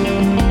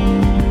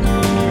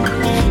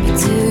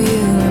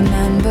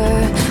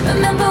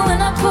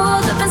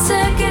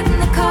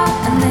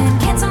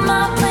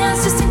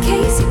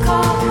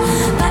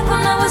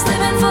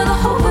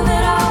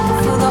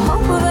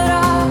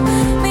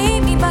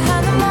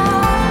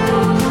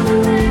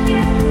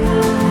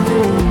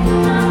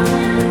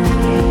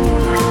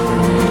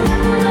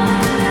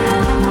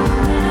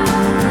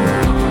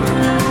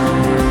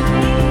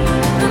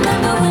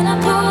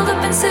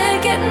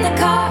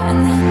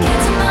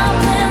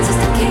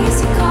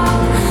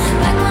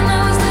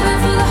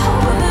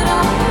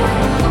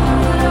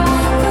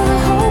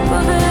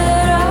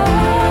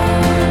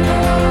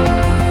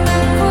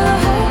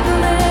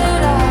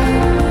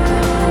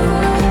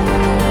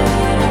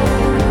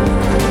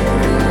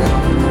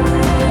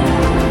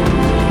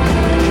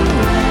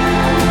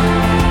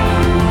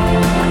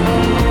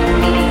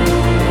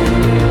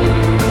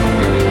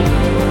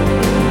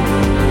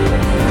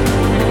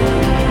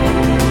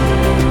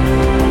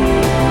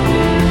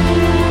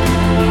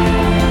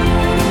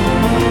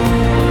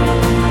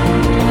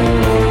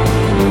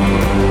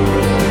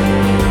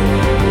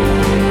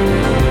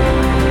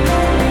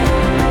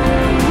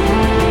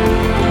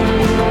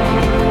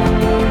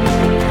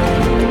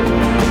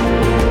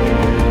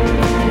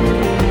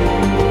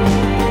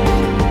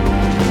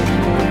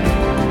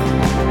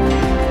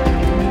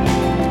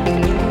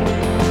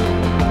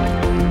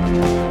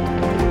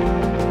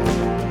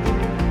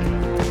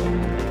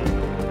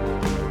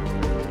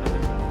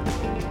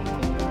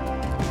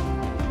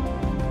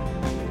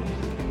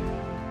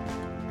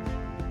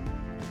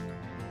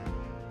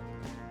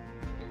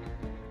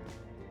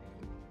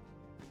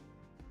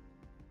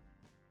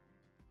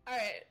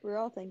 we're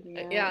all thinking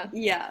it. Yeah.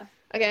 Yeah.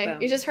 Okay,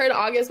 Boom. you just heard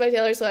August by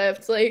Taylor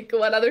Swift. Like,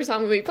 what other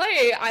song would we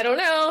play? I don't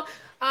know.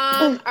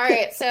 All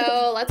right,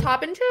 so let's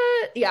hop into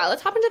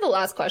the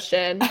last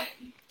question.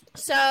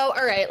 So,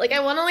 all right, like, I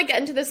want to, like, get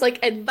into this,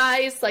 like,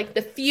 advice, like,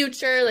 the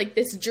future, like,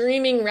 this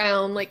dreaming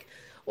realm. Like,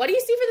 what do you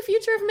see for the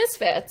future of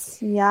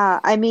Misfits? Yeah,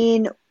 I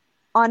mean,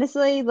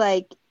 honestly,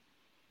 like,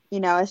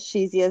 as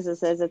cheesy as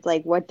this is, it's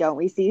like, what don't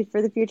we see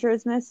for the future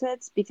as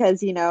Misfits?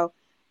 Because,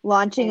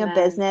 launching Amen.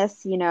 a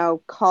business,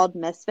 called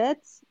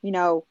Misfits,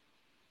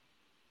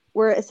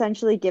 we're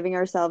essentially giving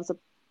ourselves,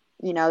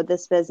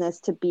 this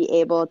business to be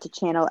able to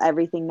channel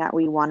everything that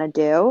we want to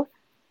do.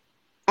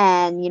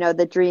 And,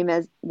 the dream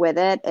is with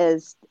it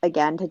is,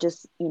 again, to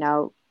just,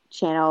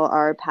 channel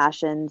our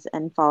passions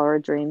and follow our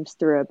dreams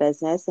through a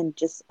business and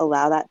just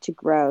allow that to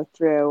grow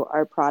through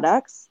our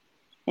products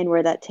and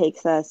where that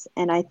takes us.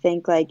 And I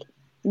think, like,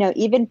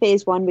 even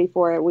phase one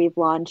before we've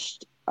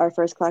launched our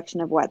first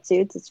collection of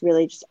wetsuits, it's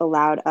really just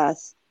allowed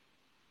us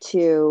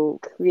to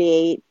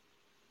create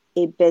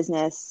a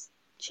business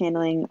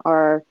channeling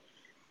our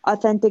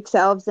authentic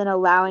selves and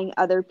allowing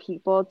other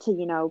people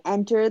to,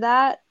 enter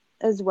that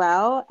as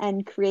well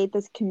and create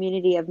this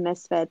community of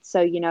misfits.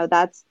 So,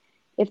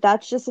 if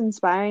that's just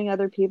inspiring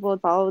other people to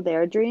follow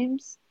their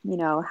dreams,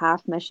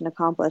 half mission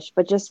accomplished.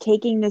 But just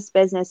taking this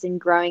business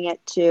and growing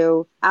it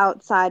to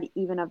outside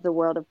even of the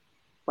world of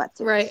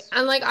wetsuits. Right.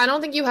 And, like, I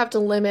don't think you have to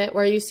limit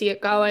where you see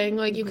it going.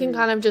 Like, you can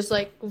kind of just,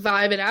 like,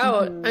 vibe it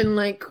out and,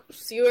 like,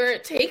 see where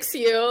it takes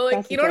you. Like,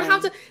 That's you the don't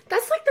have thing. to.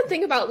 That's, like, the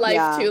thing about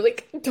life, too.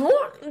 Like,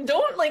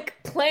 don't,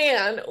 like,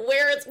 plan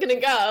where it's gonna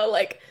go.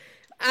 Like,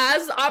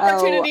 as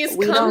opportunities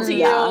we come don't- to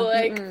yeah. you,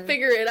 like,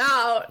 figure it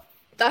out.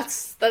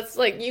 That's,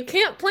 like, you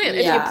can't plan.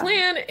 If Yeah. you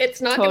plan,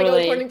 it's not gonna go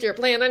Totally. according to your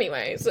plan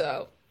anyway,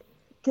 so.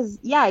 Because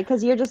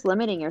you're just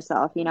limiting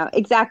yourself,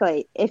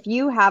 Exactly. If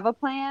you have a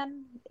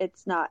plan,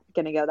 it's not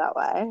going to go that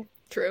way.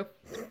 True.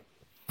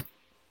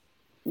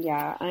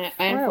 Yeah, I Or it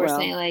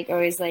unfortunately will. like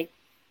always like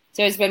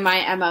so it's been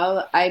my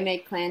MO. I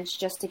make plans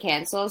just to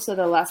cancel, so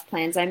the less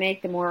plans I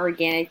make, the more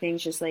organic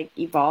things just like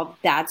evolve.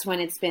 That's when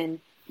it's been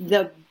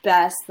the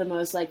best, the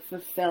most like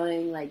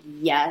fulfilling, like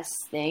yes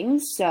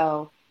things.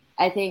 So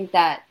I think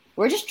that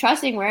we're just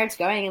trusting where it's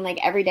going, and like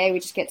every day we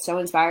just get so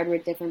inspired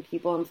with different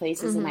people and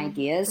places and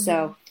ideas.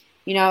 So,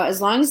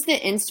 as long as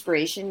the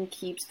inspiration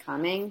keeps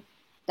coming,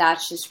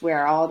 that's just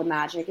where all the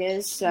magic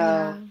is.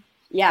 So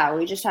yeah,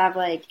 we just have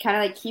like kind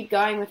of like keep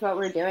going with what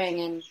we're doing.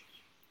 And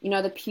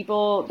the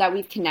people that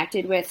we've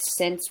connected with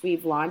since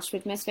we've launched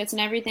with Misfits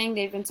and everything,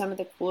 they've been some of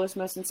the coolest,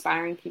 most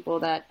inspiring people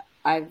that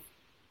I've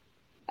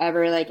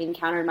ever like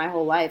encountered my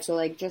whole life. So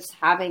like just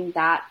having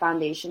that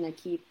foundation to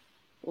keep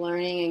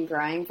learning and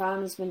growing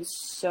from has been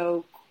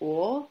so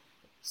cool.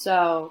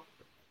 So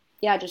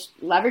yeah, just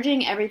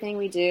leveraging everything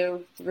we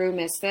do through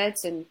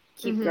Misfits and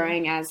keep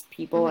growing as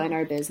people in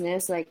our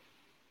business. Like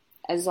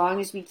as long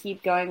as we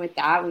keep going with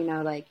that, we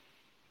know like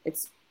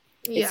it's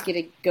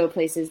gonna go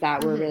places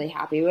that we're really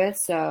happy with.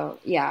 So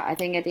yeah, I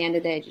think at the end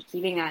of the day, just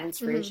keeping that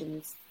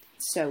inspiration is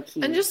so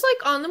key. And just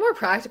like on the more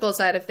practical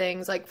side of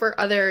things, like for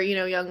other,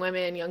 young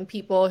women, young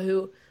people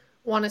who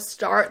want to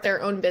start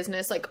their own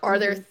business, like are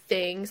there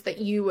things that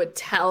you would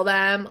tell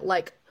them,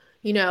 like,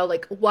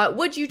 like what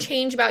would you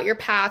change about your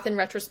path in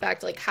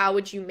retrospect? Like how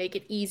would you make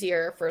it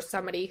easier for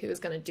somebody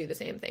who's going to do the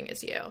same thing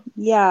as you?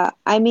 Yeah,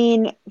 I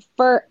mean,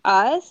 for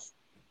us,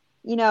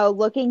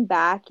 looking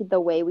back the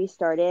way we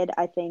started,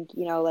 I think,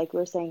 like we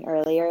were saying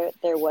earlier,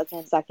 there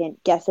wasn't second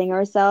guessing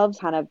ourselves,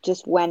 kind of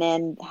just went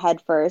in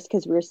head first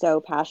because we were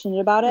so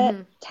passionate about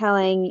it.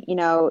 Telling,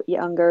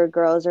 younger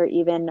girls or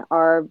even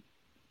our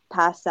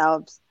past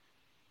selves,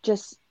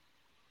 just,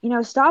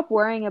 stop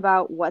worrying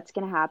about what's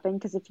going to happen.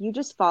 Because if you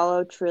just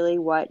follow truly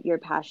what you're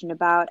passionate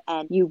about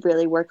and you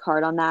really work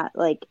hard on that,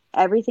 like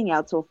everything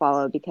else will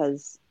follow.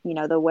 Because,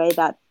 the way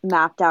that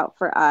mapped out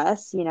for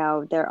us,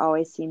 there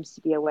always seems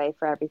to be a way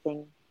for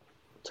everything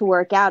to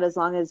work out as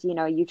long as,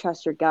 you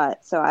trust your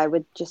gut. So I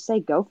would just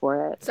say go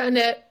for it. Send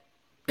it.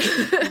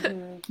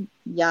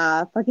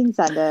 Yeah, fucking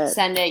send it.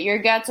 Send it. Your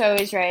gut's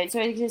always right. So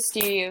it can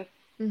steer you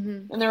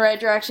in the right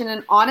direction.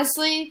 And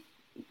honestly,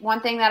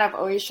 one thing that I've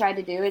always tried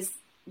to do is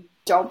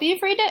don't be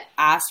afraid to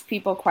ask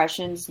people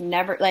questions.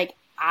 Never like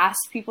ask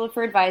people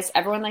for advice.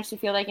 Everyone likes to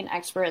feel like an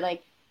expert.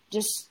 Like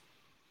just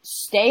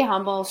stay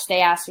humble,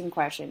 stay asking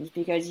questions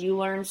because you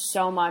learn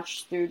so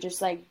much through just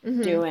like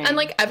doing. And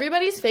like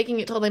everybody's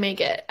faking it till they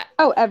make it.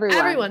 Oh, everyone.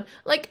 Everyone.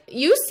 Like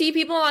you see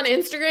people on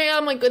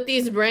Instagram like with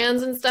these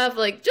brands and stuff,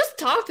 like just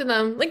talk to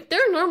them. Like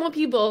they're normal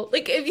people.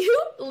 Like if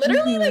you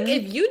literally like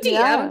if you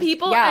DM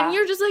people and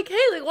you're just like, hey,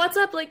 like what's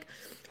up? Like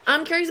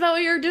I'm curious about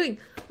what you're doing.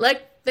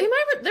 Like they're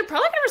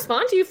probably gonna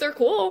respond to you if they're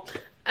cool.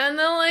 And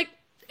they'll like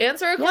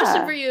answer a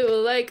question for you.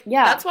 Like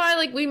that's why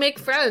like we make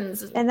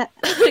friends. And that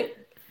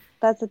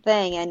that's the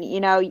thing. And,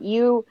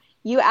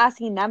 you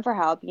asking them for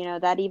help,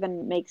 that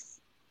even makes,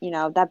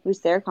 that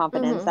boosts their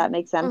confidence. That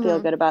makes them feel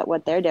good about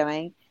what they're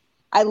doing.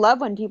 I love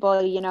when people,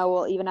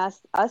 will even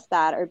ask us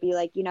that or be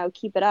like,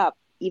 keep it up.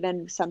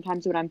 Even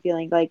sometimes when I'm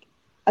feeling like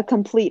a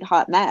complete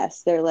hot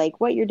mess, they're like,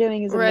 what you're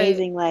doing is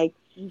amazing. Like,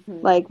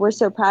 Like, we're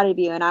so proud of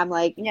you. And I'm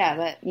like, Yeah,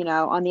 but you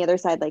know, on the other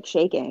side, like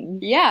shaking.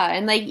 yeah,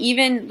 and like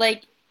even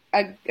like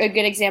a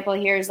good example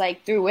here is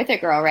like through With It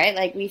Girl, right?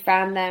 Like we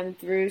found them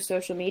through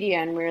social media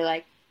and we are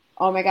like,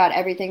 oh my God,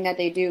 everything that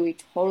they do, we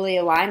totally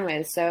align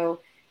with.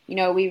 So, you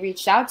know, we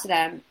reached out to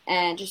them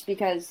and just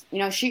because, you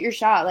know, shoot your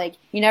shot, like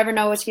you never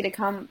know what's going to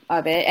come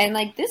of it. And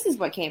like, this is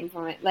what came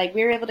from it. Like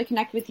we were able to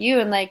connect with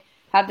you and like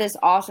have this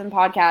awesome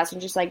podcast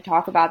and just like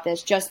talk about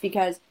this just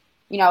because,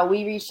 you know,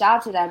 we reached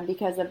out to them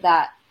because of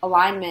that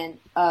alignment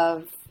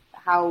of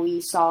how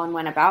we saw and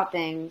went about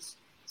things.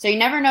 So you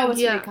never know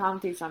what's going to come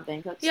through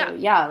something. So,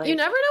 yeah, like, you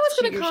never know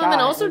what's going to come, and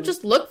also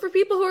just look for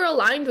people who are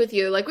aligned with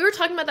you. Like we were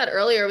talking about that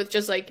earlier with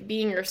just like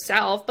being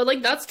yourself, but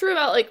like that's true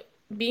about like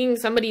being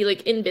somebody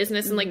like in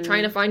business and like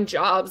trying to find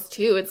jobs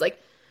too. It's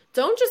like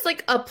don't just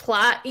like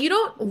apply. You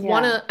don't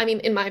want to. I mean,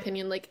 in my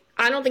opinion, like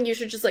I don't think you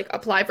should just like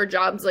apply for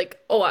jobs. Like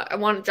I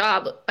want a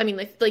job. I mean,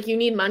 like you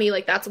need money.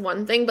 Like that's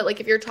one thing, but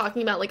like if you're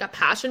talking about like a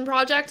passion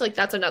project, like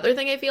that's another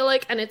thing. I feel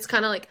like, and it's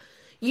kind of like.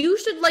 You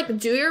should, like,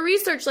 do your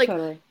research, like,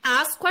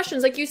 ask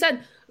questions. Like you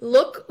said, go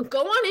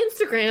on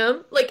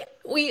Instagram. Like,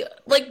 we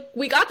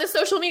got this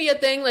social media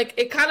thing. Like,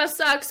 it kind of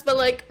sucks, but,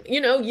 like, you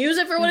know, use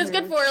it for what it's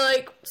good for.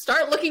 Like,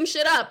 start looking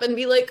shit up and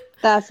be like,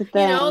 that's the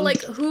thing. You know,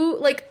 like,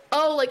 who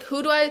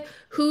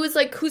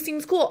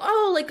seems cool?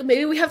 Oh, like,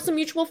 maybe we have some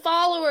mutual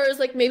followers.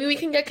 Like, maybe we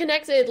can get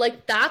connected.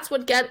 Like, that's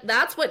what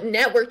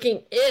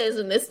networking is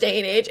in this day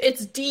and age.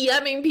 It's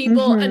DMing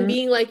people and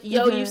being like,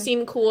 yo, you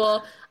seem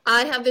cool.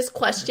 I have this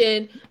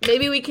question.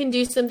 Maybe we can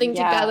do something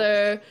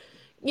together,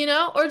 you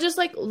know, or just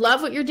like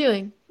love what you're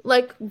doing.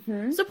 Like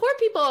support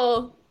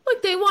people.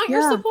 Like they want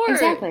your support.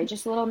 Exactly.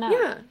 Just a little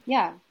note.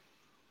 Yeah.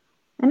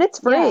 And it's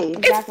free. Yeah,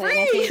 exactly.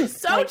 It's free.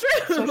 So like,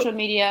 true. Social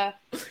media.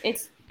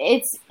 It's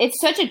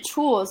such a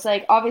tool. It's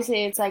like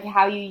obviously it's like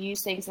how you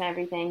use things and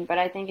everything, but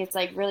I think it's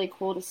like really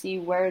cool to see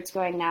where it's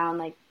going now and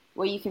like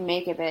what you can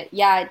make of it.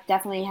 Yeah, it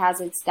definitely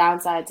has its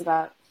downsides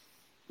about,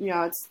 you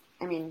know,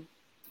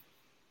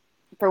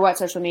 for what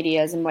social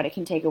media is and what it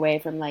can take away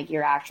from like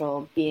your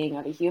actual being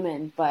of a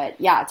human. But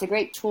yeah, it's a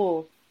great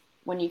tool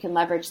when you can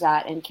leverage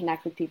that and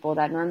connect with people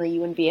that normally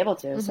you wouldn't be able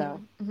to. So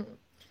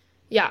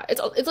yeah,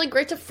 it's like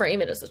great to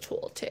frame it as a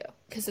tool too,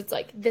 because it's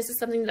like this is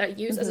something that I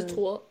use as a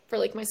tool for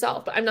like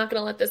myself, but I'm not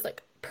gonna let this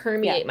like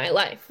permeate my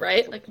life,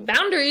 right? Like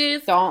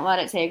boundaries. Don't let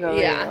it take over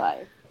your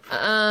life.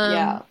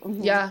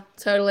 Yeah,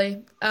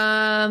 totally.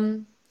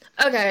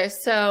 Okay,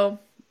 so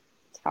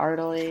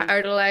totally.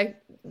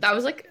 That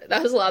was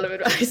a lot of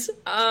advice.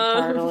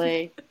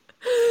 Totally.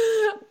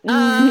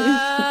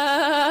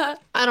 I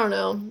don't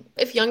know.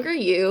 If younger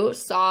you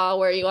saw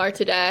where you are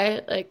today,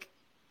 like,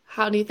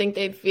 how do you think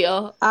they'd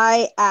feel?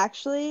 I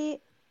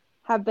actually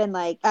have been,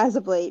 like, as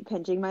of late,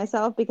 pinching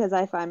myself because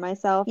I find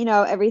myself, you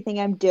know, everything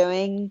I'm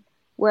doing,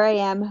 where I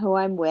am, who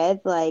I'm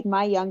with, like,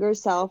 my younger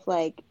self,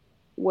 like,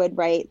 would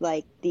write,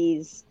 like,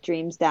 these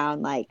dreams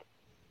down, like,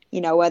 you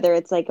know, whether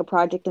it's, like, a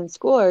project in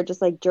school or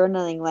just, like,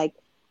 journaling, like,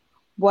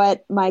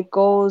 what my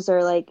goals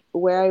are, like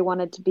where I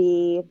wanted to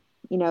be,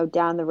 you know,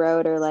 down the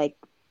road, or like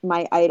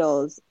my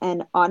idols.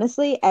 And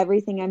honestly,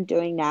 everything I'm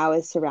doing now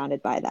is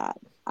surrounded by that.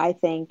 I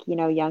think, you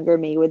know, younger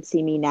me would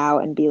see me now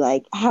and be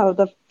like, how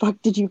the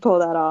fuck did you pull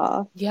that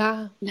off?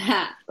 Yeah.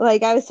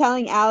 Like I was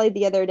telling Alie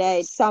the other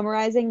day,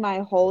 summarizing my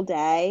whole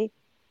day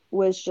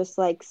was just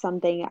like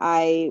something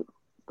I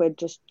would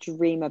just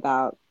dream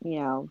about,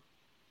 you know,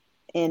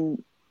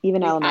 in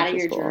even like elementary out of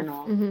your school.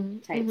 Journal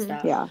type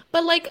stuff. Yeah.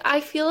 But like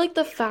I feel like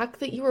the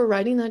fact that you were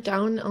writing that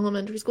down in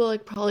elementary school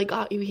like probably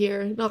got you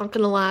here, not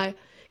gonna lie.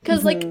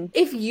 Because like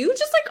if you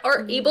just like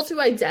are able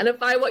to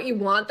identify what you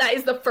want, that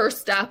is the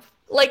first step.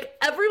 Like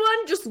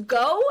everyone just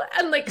go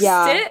and like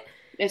sit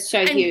it's so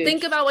and huge.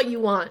 Think about what you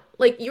want.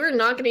 Like you're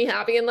not gonna be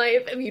happy in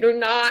life if you do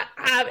not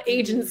have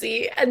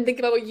agency and think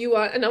about what you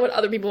want and not what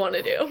other people want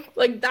to do.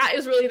 Like that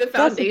is really the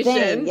foundation.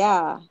 That's the thing,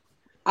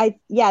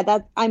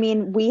 I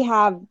mean, we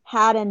have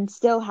had and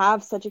still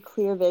have such a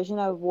clear vision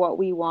of what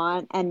we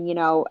want and, you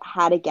know,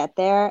 how to get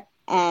there.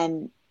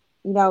 And,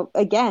 you know,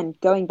 again,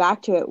 going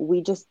back to it,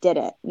 we just did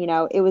it. You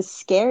know, it was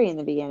scary in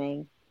the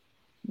beginning,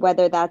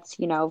 whether that's,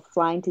 you know,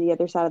 flying to the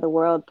other side of the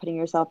world, putting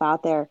yourself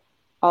out there,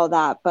 all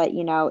that. But,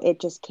 you know,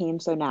 it just came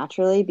so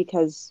naturally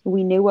because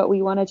we knew what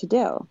we wanted to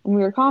do and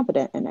we were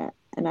confident in it.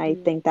 And I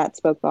think that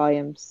spoke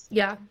volumes.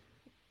 Yeah.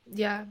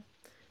 Yeah.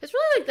 It's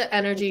really like the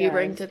energy you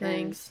bring to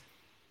things.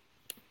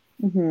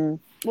 We'll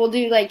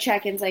do like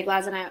check-ins, like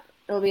Liza and I,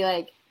 it'll be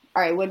like,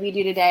 all right, what did we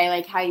do today?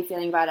 Like, how are you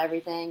feeling about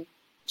everything?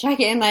 Check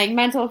in, like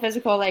mental,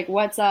 physical, like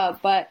what's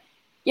up? But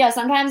yeah,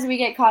 sometimes we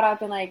get caught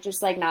up in like,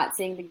 just like not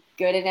seeing the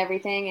good in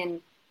everything. And,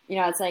 you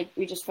know, it's like,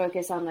 we just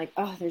focus on like,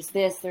 oh, there's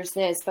this.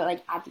 But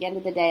like at the end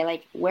of the day,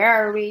 like,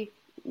 where are we?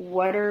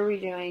 What are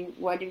we doing?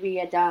 What did we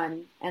get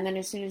done? And then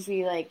as soon as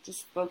we like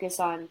just focus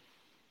on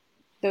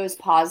those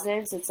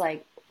positives, it's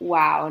like,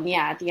 wow. And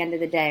yeah, at the end of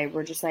the day,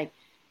 we're just like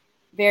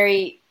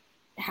very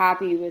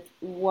happy with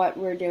what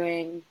we're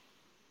doing.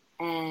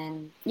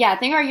 And yeah, I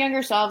think our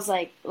younger selves,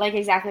 like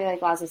exactly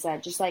like Liza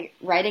said, just like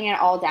writing it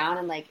all down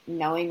and like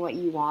knowing what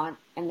you want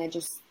and then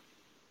just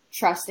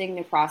trusting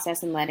the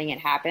process and letting it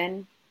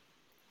happen.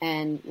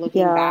 And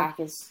looking back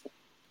is,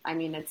 I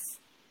mean,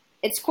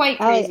 it's quite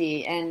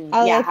crazy. And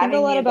I having think a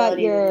lot the about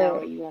ability to know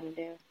what you want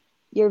to do.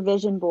 Your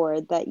vision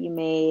board that you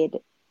made.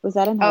 Was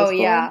that in high school?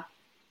 Oh, yeah.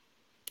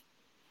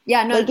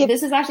 Yeah, no,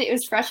 this is actually, it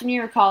was freshman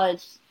year of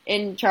college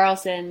in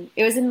Charleston.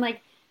 It was in like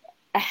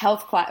a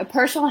health class, a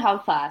personal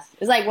health class.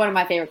 It was like one of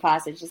my favorite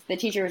classes. Just the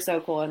teacher was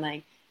so cool,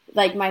 and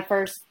like my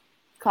first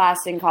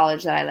class in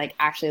college that I like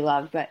actually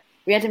loved. But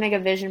we had to make a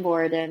vision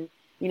board, and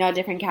you know,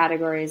 different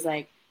categories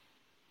like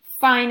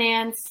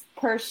finance,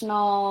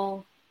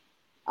 personal,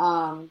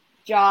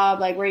 job,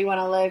 like where you want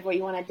to live, what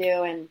you want to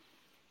do, and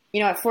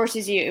you know, it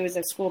forces you. It was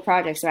a school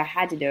project, so I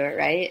had to do it,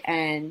 right?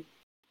 And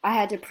I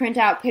had to print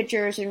out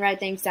pictures and write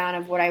things down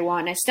of what I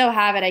want. And I still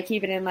have it. I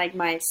keep it in like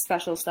my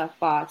special stuff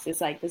box. It's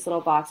like this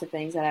little box of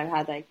things that I've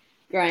had like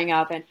growing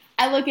up. And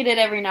I look at it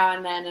every now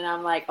and then and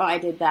I'm like, oh, I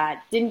did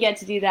that. Didn't get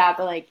to do that,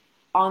 but like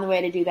on the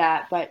way to do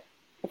that. But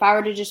if I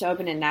were to just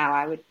open it now,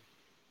 I'd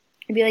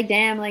be like,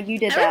 damn, like you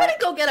did Everybody that.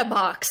 go get a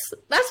box.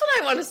 That's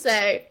what I want to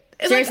say.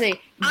 It's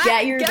seriously, like,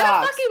 get your box. Get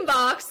a fucking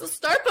box.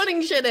 Start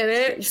putting shit in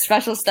it.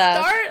 Special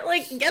stuff. Start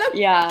like get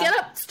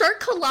up. Start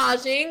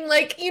collaging.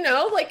 Like you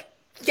know, like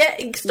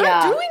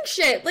start doing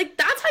shit. Like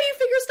that's how you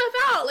figure stuff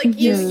out. Like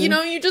you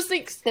know, you just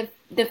like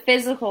the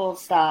physical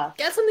stuff.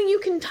 Get something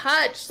you can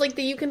touch, like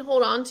that you can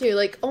hold on to.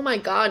 Like oh my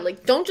god,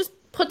 like don't just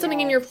put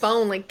something in your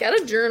phone. Like get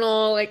a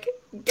journal. Like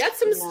get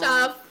some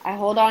stuff. I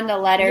hold on to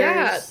letters.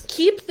 Yeah,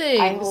 keep things.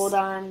 I hold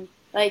on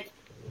like.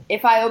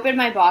 If I open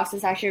my box,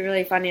 it's actually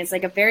really funny. It's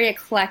like a very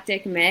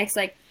eclectic mix.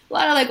 Like a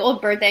lot of like old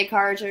birthday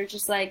cards or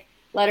just like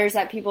letters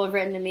that people have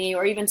written to me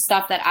or even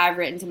stuff that I've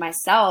written to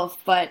myself.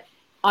 But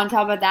on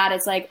top of that,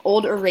 it's like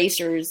old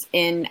erasers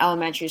in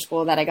elementary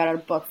school that I got at a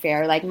book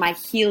fair. Like my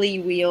Healy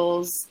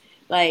wheels,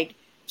 like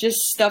just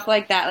stuff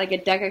like that. Like a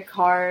deck of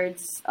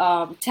cards,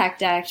 tech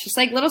decks, just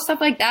like little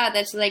stuff like that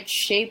that's like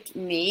shaped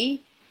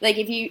me. Like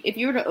if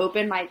you were to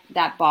open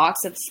that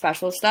box of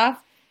special stuff,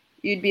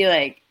 you'd be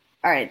like,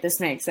 all right, this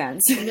makes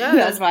sense. Yeah.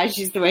 That's why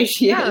she's the way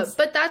she is. Yeah,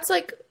 but that's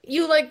like,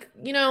 you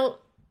know,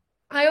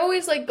 I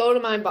always like go to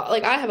my box.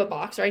 Like I have a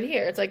box right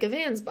here. It's like a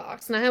Vans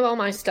box and I have all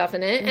my stuff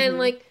in it. And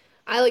like,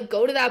 I like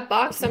go to that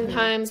box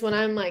sometimes when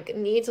I'm like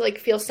need to like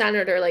feel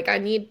centered or like I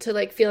need to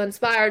like feel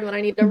inspired when I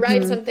need to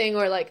write something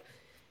or like,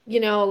 you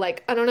know,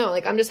 like, I don't know,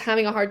 like I'm just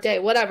having a hard day,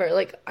 whatever.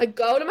 Like I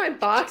go to my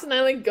box and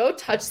I like go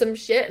touch some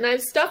shit and I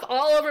have stuff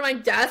all over my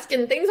desk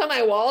and things on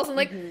my walls and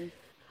like,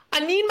 I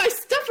need my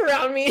stuff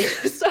around me.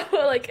 So,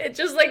 like, it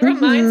just, like,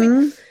 reminds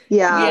me.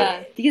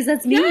 Yeah. Because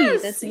that's me.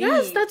 Yes, that's me.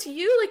 Yes, that's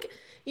you. Like,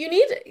 you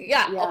need,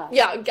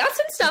 get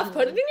some stuff,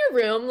 put it in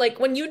your room. Like,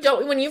 when you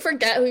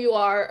forget who you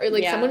are, or,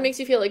 like, someone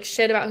makes you feel like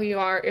shit about who you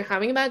are, you're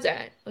having a bad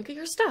day, look at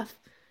your stuff.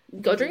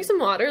 Go drink some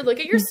water, look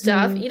at your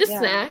stuff, eat a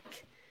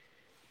snack.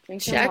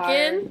 Check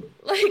in.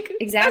 Like,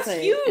 exactly.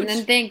 That's huge. And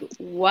then think,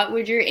 what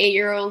would your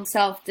 8-year-old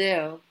self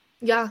do?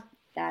 Yeah.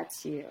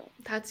 That's you.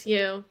 That's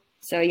you.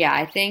 So yeah,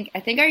 I think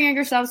our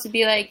younger selves would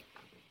be like,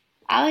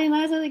 Alie and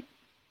Liza, like,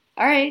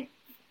 all right,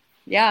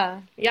 yeah.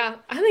 Yeah,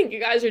 I think you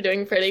guys are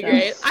doing pretty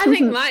great. I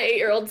think my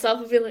 8-year-old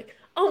self would be like,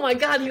 oh my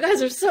god, you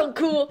guys are so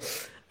cool.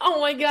 Oh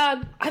my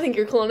god, I think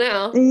you're cool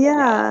now.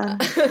 Yeah.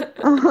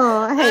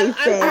 Oh, hey,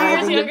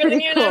 I'm 3 years younger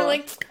than you, cool. And I'm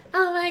like,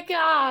 oh my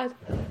god,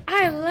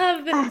 I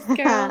love this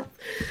girl.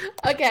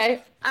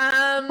 Okay,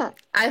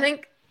 I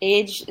think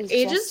age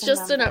is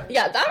just a number.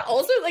 Yeah, that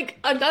also, like,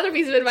 another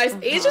piece of advice.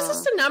 Age is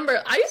just a number.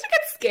 I used to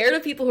get scared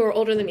of people who were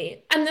older than me.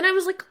 And then I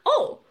was like,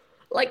 oh,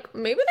 like,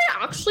 maybe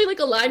they actually, like,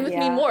 align with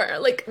me more.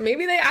 Like,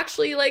 maybe they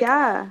actually, like,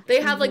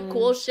 they have, like,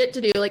 cool shit to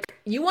do. Like,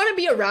 you want to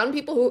be around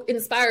people who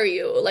inspire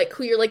you, like,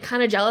 who you're, like,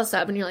 kind of jealous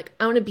of. And you're like,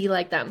 I want to be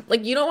like them.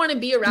 Like, you don't want to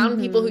be around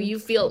people who you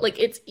feel, like,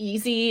 it's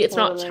easy. It's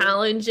not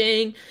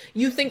challenging.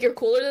 You think you're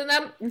cooler than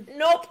them.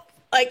 Nope.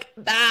 Like,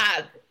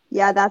 bad.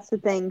 Yeah, that's the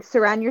thing.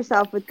 Surround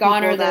yourself with people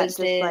that just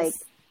like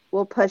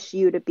will push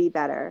you to be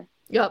better.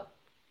 Yep.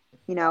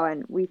 You know,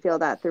 and we feel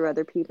that through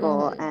other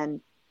people.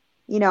 And,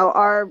 you know,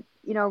 our,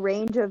 you know,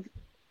 range of,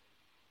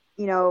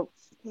 you know,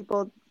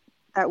 people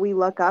that we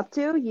look up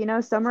to, you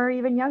know, some are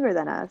even younger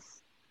than us.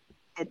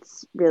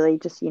 It's really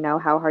just, you know,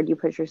 how hard you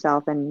push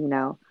yourself and, you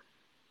know,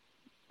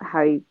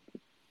 how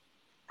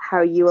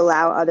you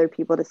allow other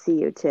people to see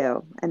you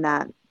too. And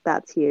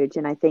that's huge.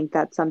 And I think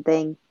that's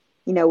something,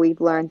 you know, we've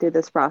learned through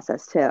this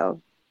process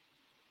too.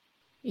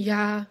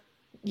 Yeah,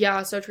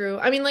 so true.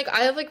 I mean, like,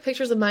 I have, like,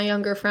 pictures of my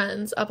younger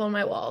friends up on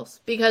my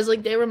walls because,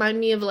 like, they remind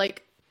me of,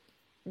 like,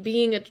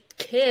 being a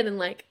kid and,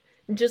 like,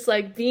 just,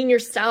 like, being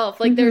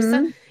yourself. Like, there's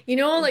some, you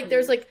know, like,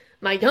 there's, like,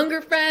 my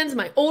younger friends,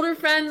 my older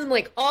friends, and,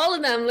 like, all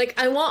of them. Like,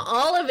 I want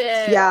all of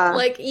it. Yeah.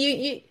 Like,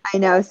 you I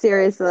know,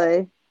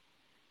 seriously.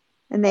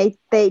 And they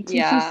teach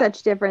you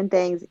such different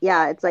things.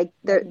 Yeah, it's, like,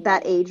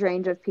 that age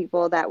range of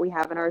people that we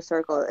have in our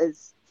circle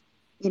is,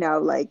 you know,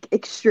 like,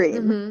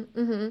 extreme.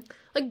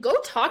 Like, go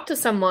talk to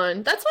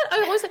someone. That's what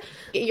I always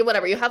say.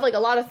 Whatever, you have, like, a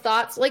lot of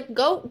thoughts. Like,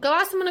 go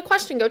ask someone a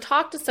question. Go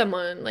talk to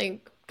someone.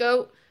 Like,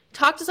 go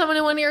talk to someone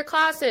in one of your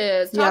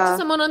classes. Talk to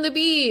someone on the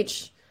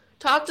beach.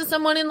 Talk to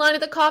someone in line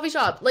at the coffee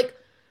shop. Like,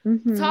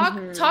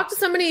 Talk to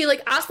somebody,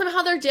 like ask them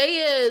how their day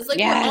is. Like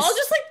Yes. we're all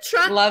just like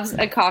trying Loves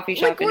a coffee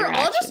shop like we're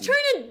all just interaction.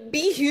 trying to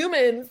be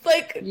humans.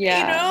 Like Yeah.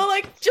 you know,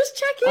 like just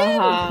check in.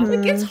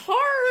 Like it's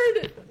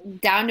hard.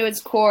 Down to its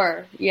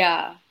core.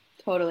 Yeah,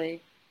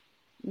 totally.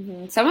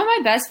 Some of my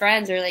best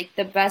friends are like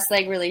the best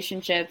like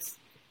relationships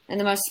and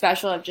the most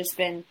special have just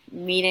been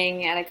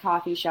meeting at a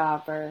coffee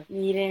shop or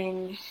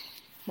meeting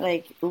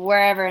like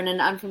wherever in an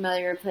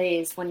unfamiliar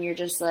place when you're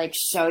just like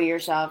so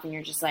yourself and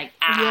you're just like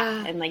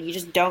and like you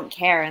just don't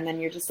care and then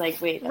you're just like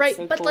wait, that's Right,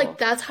 so but cool. like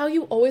that's how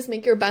you always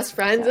make your best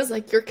friends is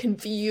like you're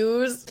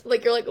confused,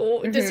 like you're like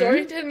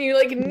disoriented and you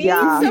like need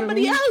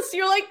somebody else.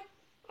 You're like,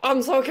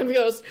 I'm so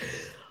confused.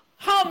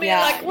 Help me,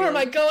 like where am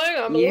I going?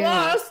 I'm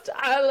lost.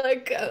 I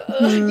like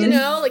you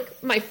know,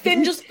 like my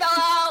fin just fell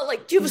out.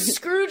 Like, do you have a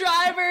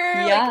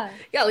screwdriver?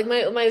 Like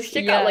my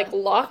shit got like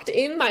locked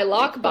in my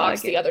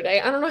lockbox the other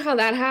day. I don't know how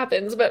that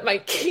happens, but my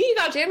key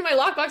got jammed in my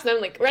lockbox and I'm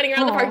like running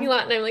around the parking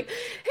lot and I'm like,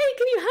 hey,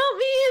 can you help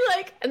me?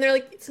 Like, and they're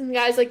like, some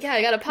guy's like, yeah,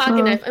 I got a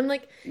pocket knife. I'm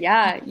like,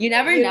 you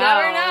never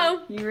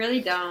know. You really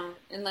don't.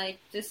 And like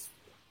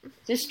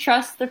just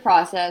trust the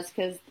process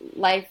because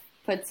life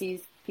puts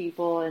these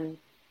people in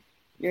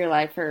your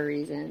life for a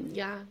reason.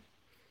 Yeah.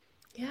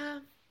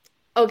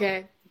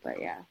 Okay.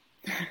 But yeah.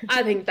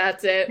 I think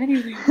that's it.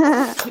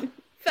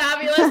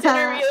 Fabulous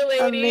interview,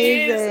 ladies.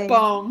 Amazing.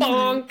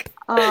 Bonk.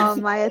 Oh,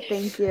 Maija,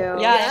 thank you.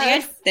 Yeah,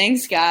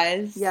 thanks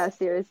guys. Yeah,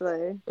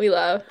 seriously. We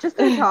love. Just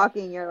through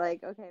talking, you're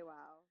like, okay, wow.